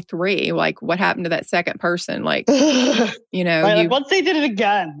 3? Like, what happened to that second person? Like, right, like once they did it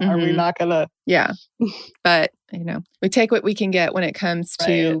again, are we not gonna? Yeah, but we take what we can get when it comes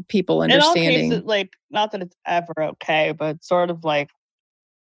to people understanding. In all cases, like, not that it's ever okay, but sort of like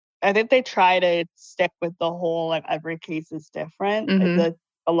I think they try to stick with the whole, like, every case is different. Mhm.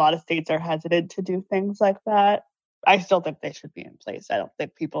 A lot of states are hesitant to do things like that. I still think they should be in place. I don't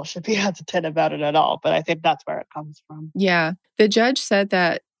think people should be hesitant about it at all, but I think that's where it comes from. Yeah. The judge said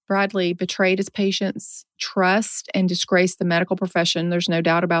that Bradley betrayed his patients' trust and disgraced the medical profession. There's no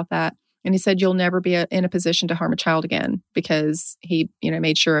doubt about that. And he said, you'll never be in a position to harm a child again, because he,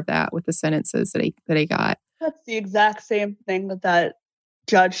 made sure of that with the sentences that he got. That's the exact same thing that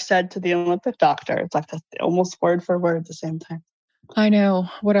judge said to the Olympic doctor. It's like almost word for word at the same time. I know.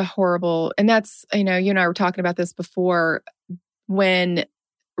 What a horrible, and that's, you and I were talking about this before when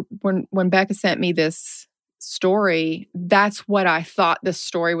Becca sent me this story, that's what I thought the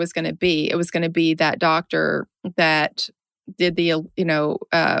story was going to be. It was going to be that doctor that did the,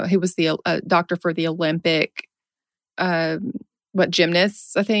 he was the doctor for the Olympic,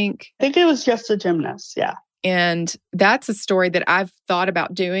 gymnasts, I think. I think it was just a gymnast, yeah. And that's a story that I've thought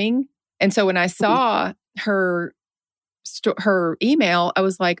about doing. And so when I saw her email, I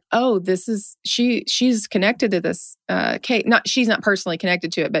was like, oh, this is, she's connected to this case. She's not personally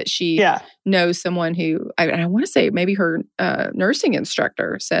connected to it, but she knows someone who, I want to say maybe her nursing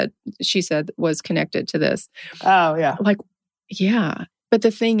instructor she said was connected to this. Oh, yeah. Like, yeah. But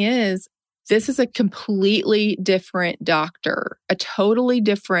the thing is, this is a completely different doctor, a totally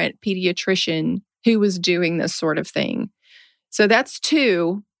different pediatrician who was doing this sort of thing. So that's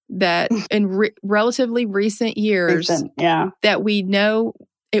two that in relatively recent years that we know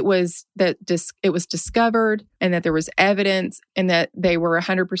it was discovered and that there was evidence and that they were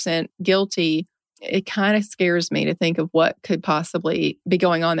 100% guilty. It kind of scares me to think of what could possibly be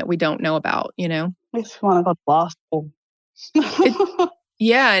going on that we don't know about, I just want to go to law school.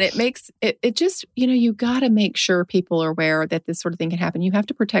 Yeah, and it makes it just, you got to make sure people are aware that this sort of thing can happen. You have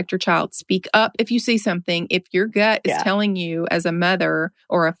to protect your child. Speak up if you see something. If your gut is telling you as a mother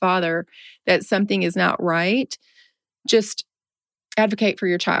or a father that something is not right, just advocate for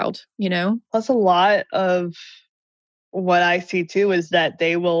your child, Plus, a lot of what I see too is that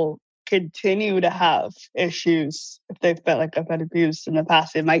they will continue to have issues if they've been abused in the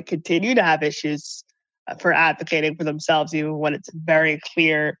past. They might continue to have issues for advocating for themselves, even when it's very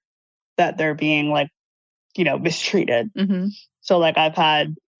clear that they're being mistreated. Mm-hmm. So I've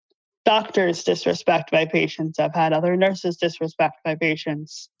had doctors disrespect my patients. I've had other nurses disrespect my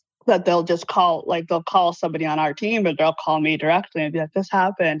patients, that they'll just they'll call somebody on our team, but they'll call me directly and be like, this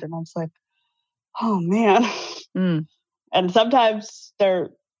happened. And I was like, oh man. Mm. And sometimes they're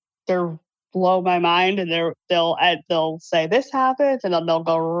blow my mind and they'll say this happened, and then they'll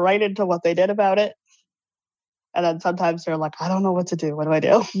go right into what they did about it. And then sometimes they're like, I don't know what to do. What do I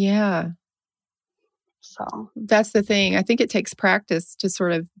do? Yeah. So that's the thing. I think it takes practice to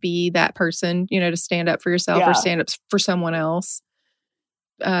sort of be that person, to stand up for yourself or stand up for someone else.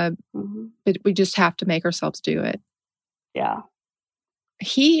 But we just have to make ourselves do it. Yeah.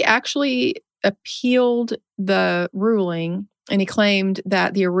 He actually appealed the ruling, and he claimed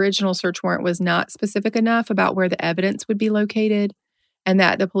that the original search warrant was not specific enough about where the evidence would be located, and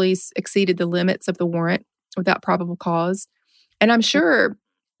that the police exceeded the limits of the warrant without probable cause. And I'm sure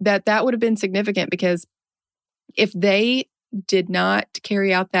that would have been significant, because if they did not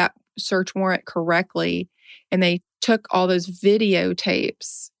carry out that search warrant correctly and they took all those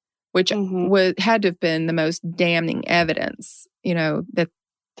videotapes, which had to have been the most damning evidence, that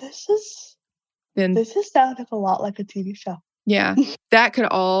this is sounding a lot like a TV show. Yeah, that could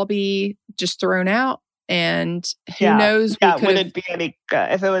all be just thrown out. And who knows? Would it be any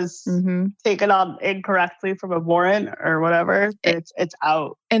if it was taken on incorrectly from a warrant or whatever? It's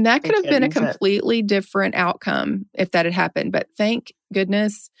out, and that could have been a completely different outcome if that had happened. But thank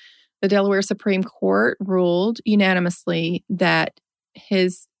goodness, the Delaware Supreme Court ruled unanimously that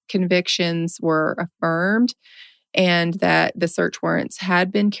his convictions were affirmed, and that the search warrants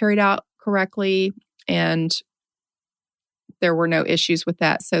had been carried out correctly, and there were no issues with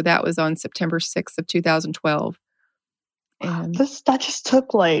that. So that was on September 6th of 2012. And that just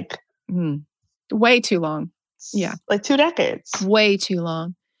took way too long. Yeah. 2 decades. Way too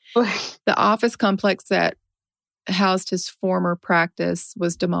long. The office complex that housed his former practice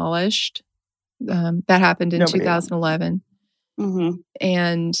was demolished. That happened in 2011.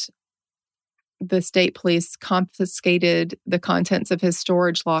 And the state police confiscated the contents of his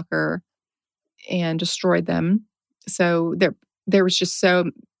storage locker and destroyed them. So there was just so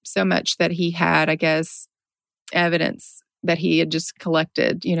much that he had, I guess, evidence that he had just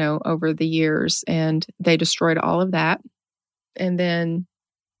collected, over the years, and they destroyed all of that. And then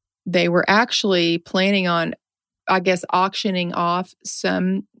they were actually planning on, I guess, auctioning off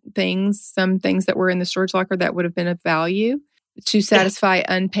some things that were in the storage locker that would have been of value. to satisfy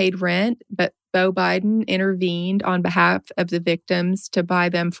unpaid rent, but Beau Biden intervened on behalf of the victims to buy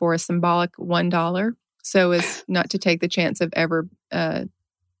them for a symbolic $1, so as not to take the chance of them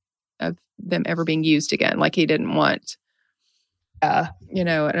ever being used again. Like he didn't want, Yeah.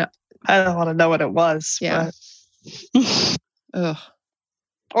 I don't want to know what it was. Yeah. But Ugh.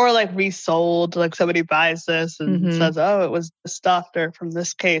 Or like resold, like somebody buys this and says, oh, it was this doctor from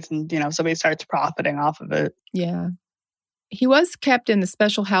this case. And, somebody starts profiting off of it. Yeah. He was kept in the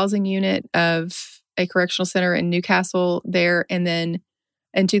special housing unit of a correctional center in Newcastle there. And then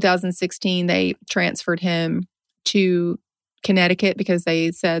in 2016, they transferred him to Connecticut because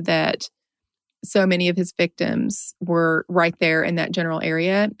they said that so many of his victims were right there in that general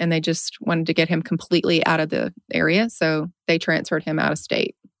area. And they just wanted to get him completely out of the area. So they transferred him out of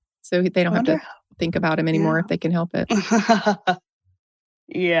state. So they don't have to think about him anymore if they can help it.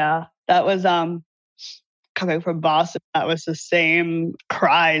 Yeah. That was coming from Boston. That was the same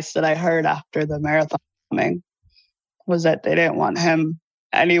cries that I heard after the marathon bombing, was that they didn't want him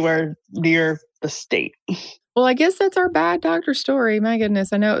anywhere near the state. Well, I guess that's our bad doctor story. My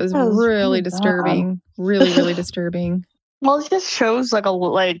goodness. I know it was really disturbing. Really, really disturbing. Well, it just shows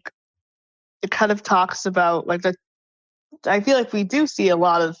it kind of talks about I feel like we do see a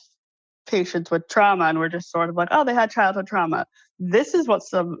lot of patients with trauma and we're just sort of like, oh, they had childhood trauma. This is what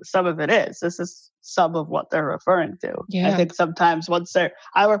some of it is. This is some of what they're referring to. Yeah. I think sometimes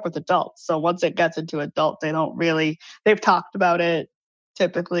I work with adults. So once it gets into adult, they've talked about it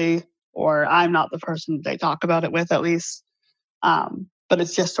typically, or I'm not the person they talk about it with at least. But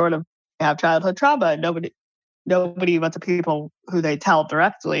it's just sort of, they have childhood trauma and nobody but the people who they tell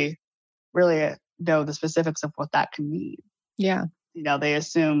directly really know the specifics of what that can mean. Yeah.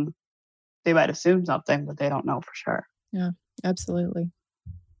 They might assume something, but they don't know for sure. Yeah, absolutely.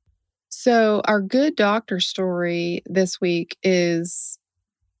 So our good doctor story this week is,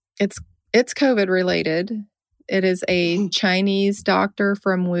 it's COVID related. It is a Chinese doctor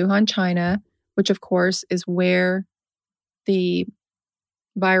from Wuhan, China, which of course is where the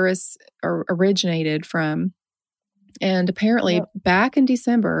virus originated from. And apparently back in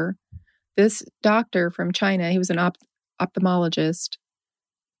December, this doctor from China, he was an ophthalmologist,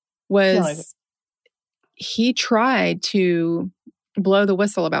 he tried to blow the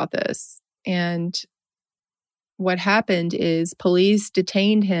whistle about this. And what happened is police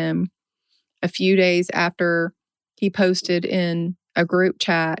detained him a few days after he posted in a group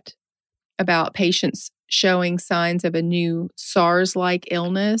chat about patients showing signs of a new SARS-like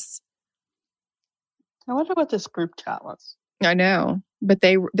illness. I wonder what this group chat was. I know, but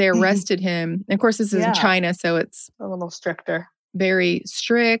they arrested him. And of course, this is in China, so it's a little stricter. Very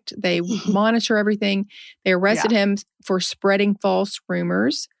strict. They monitor everything. They arrested him for spreading false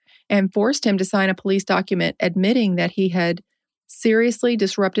rumors and forced him to sign a police document admitting that he had seriously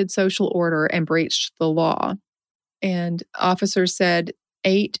disrupted social order and breached the law. And officers said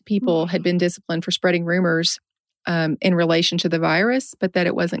 8 people had been disciplined for spreading rumors in relation to the virus, but that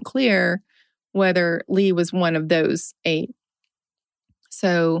it wasn't clear whether Li was one of those 8.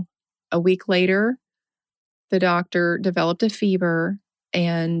 So a week later, the doctor developed a fever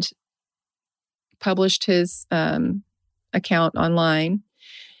and published his account online.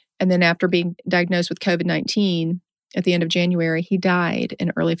 And then after being diagnosed with COVID-19 at the end of January, he died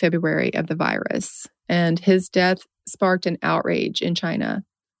in early February of the virus. And his death sparked an outrage in China,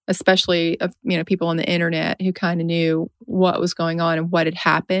 especially of people on the internet who kind of knew what was going on and what had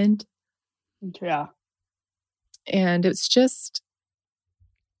happened. Yeah. And it's just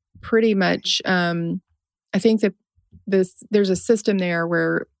pretty much... I think that there's a system there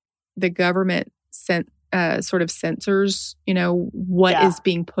where the government sort of censors, what is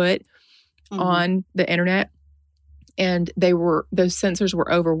being put on the internet, and those censors were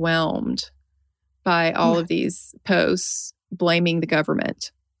overwhelmed by all of these posts blaming the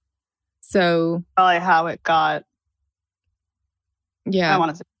government. So probably how it got. Yeah, I don't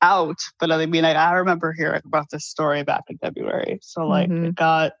want to say out, but I mean, I remember hearing about this story back in February. So it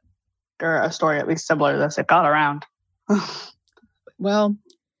got. Or a story at least similar to this, it got around. Well,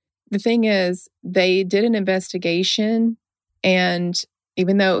 the thing is, they did an investigation, and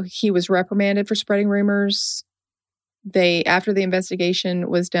even though he was reprimanded for spreading rumors, after the investigation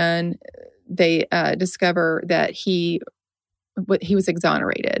was done, they discover that he was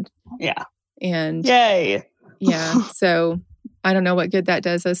exonerated. Yeah. And yay. Yeah. So I don't know what good that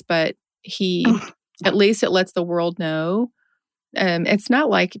does us, but at least it lets the world know. It's not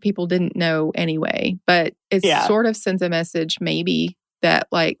like people didn't know anyway, but it sort of sends a message maybe that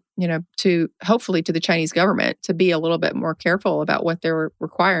hopefully to the Chinese government to be a little bit more careful about what they're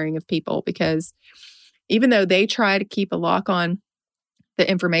requiring of people, because even though they try to keep a lock on the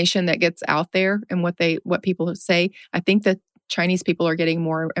information that gets out there and what people say, I think that Chinese people are getting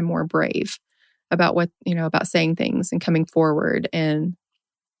more and more brave about about saying things and coming forward. And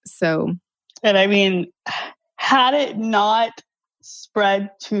so. And I mean, had it not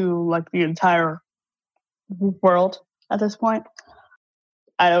spread to like the entire world at this point,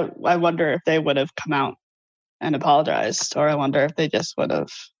 I wonder if they would have come out and apologized, or I wonder if they just would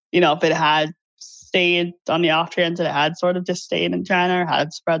have, if it had stayed on the off chance that it had sort of just stayed in China or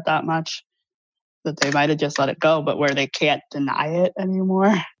had spread that much, that they might have just let it go, but where they can't deny it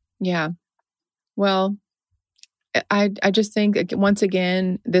anymore. Yeah. Well, I just think, once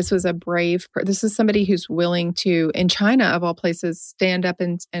again, this was this is somebody who's willing to, in China of all places, stand up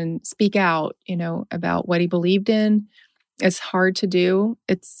and speak out, about what he believed in. It's hard to do.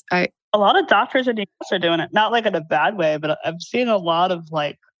 A lot of doctors in the US are doing it, not like in a bad way, but I've seen a lot of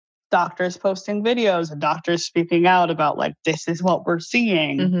like doctors posting videos and doctors speaking out about like, this is what we're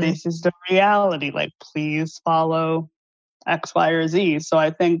seeing. Mm-hmm. This is the reality. Like, please follow X, Y, or Z. So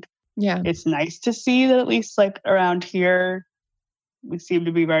I think it's nice to see that at least like around here, we seem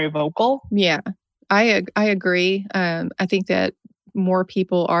to be very vocal. Yeah, I agree. I think that more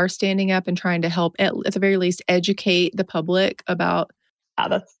people are standing up and trying to help, at the very least, educate the public about.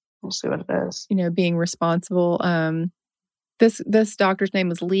 That's mostly what it is. Being responsible. This doctor's name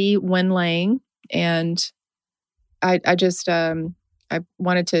was Li Wenlang, and I just I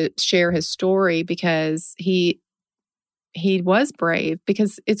wanted to share his story because he was brave.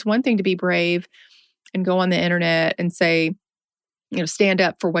 Because it's one thing to be brave and go on the internet and say, stand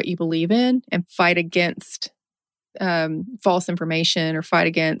up for what you believe in and fight against false information, or fight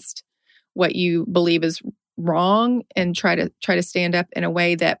against what you believe is wrong, and try to stand up in a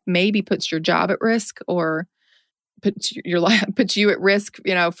way that maybe puts your job at risk, or puts you at risk,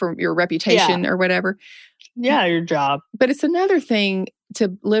 for your reputation or whatever. Yeah, your job. But it's another thing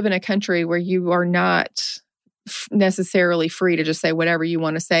to live in a country where you are not necessarily free to just say whatever you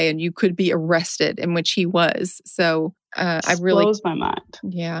want to say, and you could be arrested, in which he was. So I really blows my mind.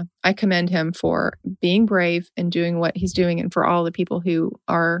 Yeah, I commend him for being brave and doing what he's doing, and for all the people who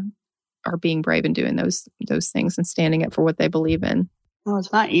are being brave and doing those things and standing up for what they believe in. Well,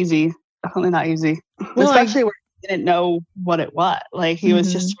 it's not easy. Definitely not easy. Well, especially where he didn't know what it was. Like, he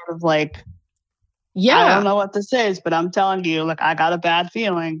was just sort of like, I don't know what this is, but I'm telling you, like, I got a bad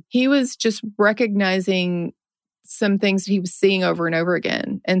feeling. He was just recognizing some things that he was seeing over and over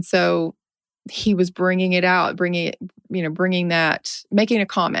again. And so he was bringing it out, making a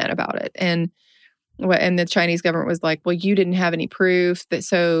comment about it. And the Chinese government was like, well, you didn't have any proof,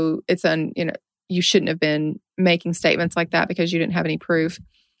 so it's you shouldn't have been making statements like that because you didn't have any proof.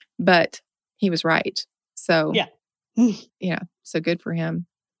 But he was right. So so good for him.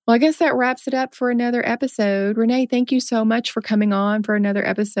 Well, I guess that wraps it up for another episode. Renee, thank you so much for coming on for another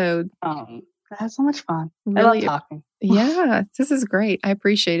episode. I had so much fun. Really, I love talking. Yeah, this is great. I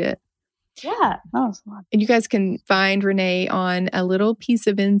appreciate it. Yeah, that was fun. And you guys can find Renee on A Little Piece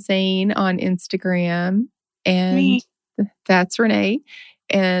of Insane on Instagram. And that's Renee.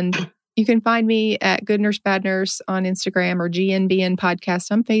 And you can find me at Good Nurse Bad Nurse on Instagram, or GNBN Podcast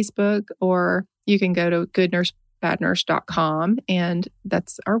on Facebook, or you can go to goodnursebadnurse.com, and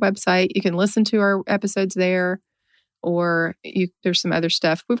that's our website. You can listen to our episodes there, or there's some other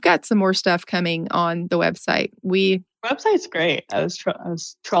stuff. We've got some more stuff coming on the website. Website's great. I was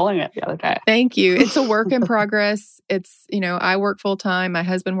trolling it the other day. Thank you. It's a work in progress. It's, I work full time. My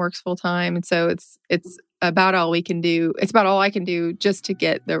husband works full time. And so it's about all we can do. It's about all I can do just to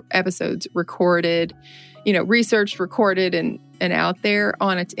get the episodes recorded, researched, recorded, and out there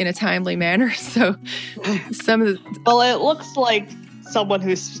in a timely manner. So some of the... Well, it looks like someone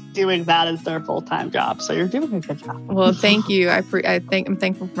who's doing that as their full-time job. So you're doing a good job. Well, thank you. I'm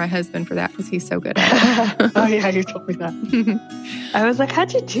thankful for my husband for that, because he's so good at it. Oh yeah, you told me that. I was like,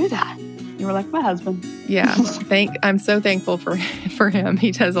 how'd you do that? You were like, my husband. Yeah. I'm so thankful for him.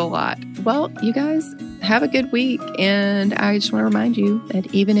 He does a lot. Well, you guys have a good week. And I just want to remind you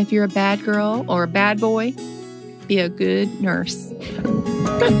that even if you're a bad girl or a bad boy, be a good nurse.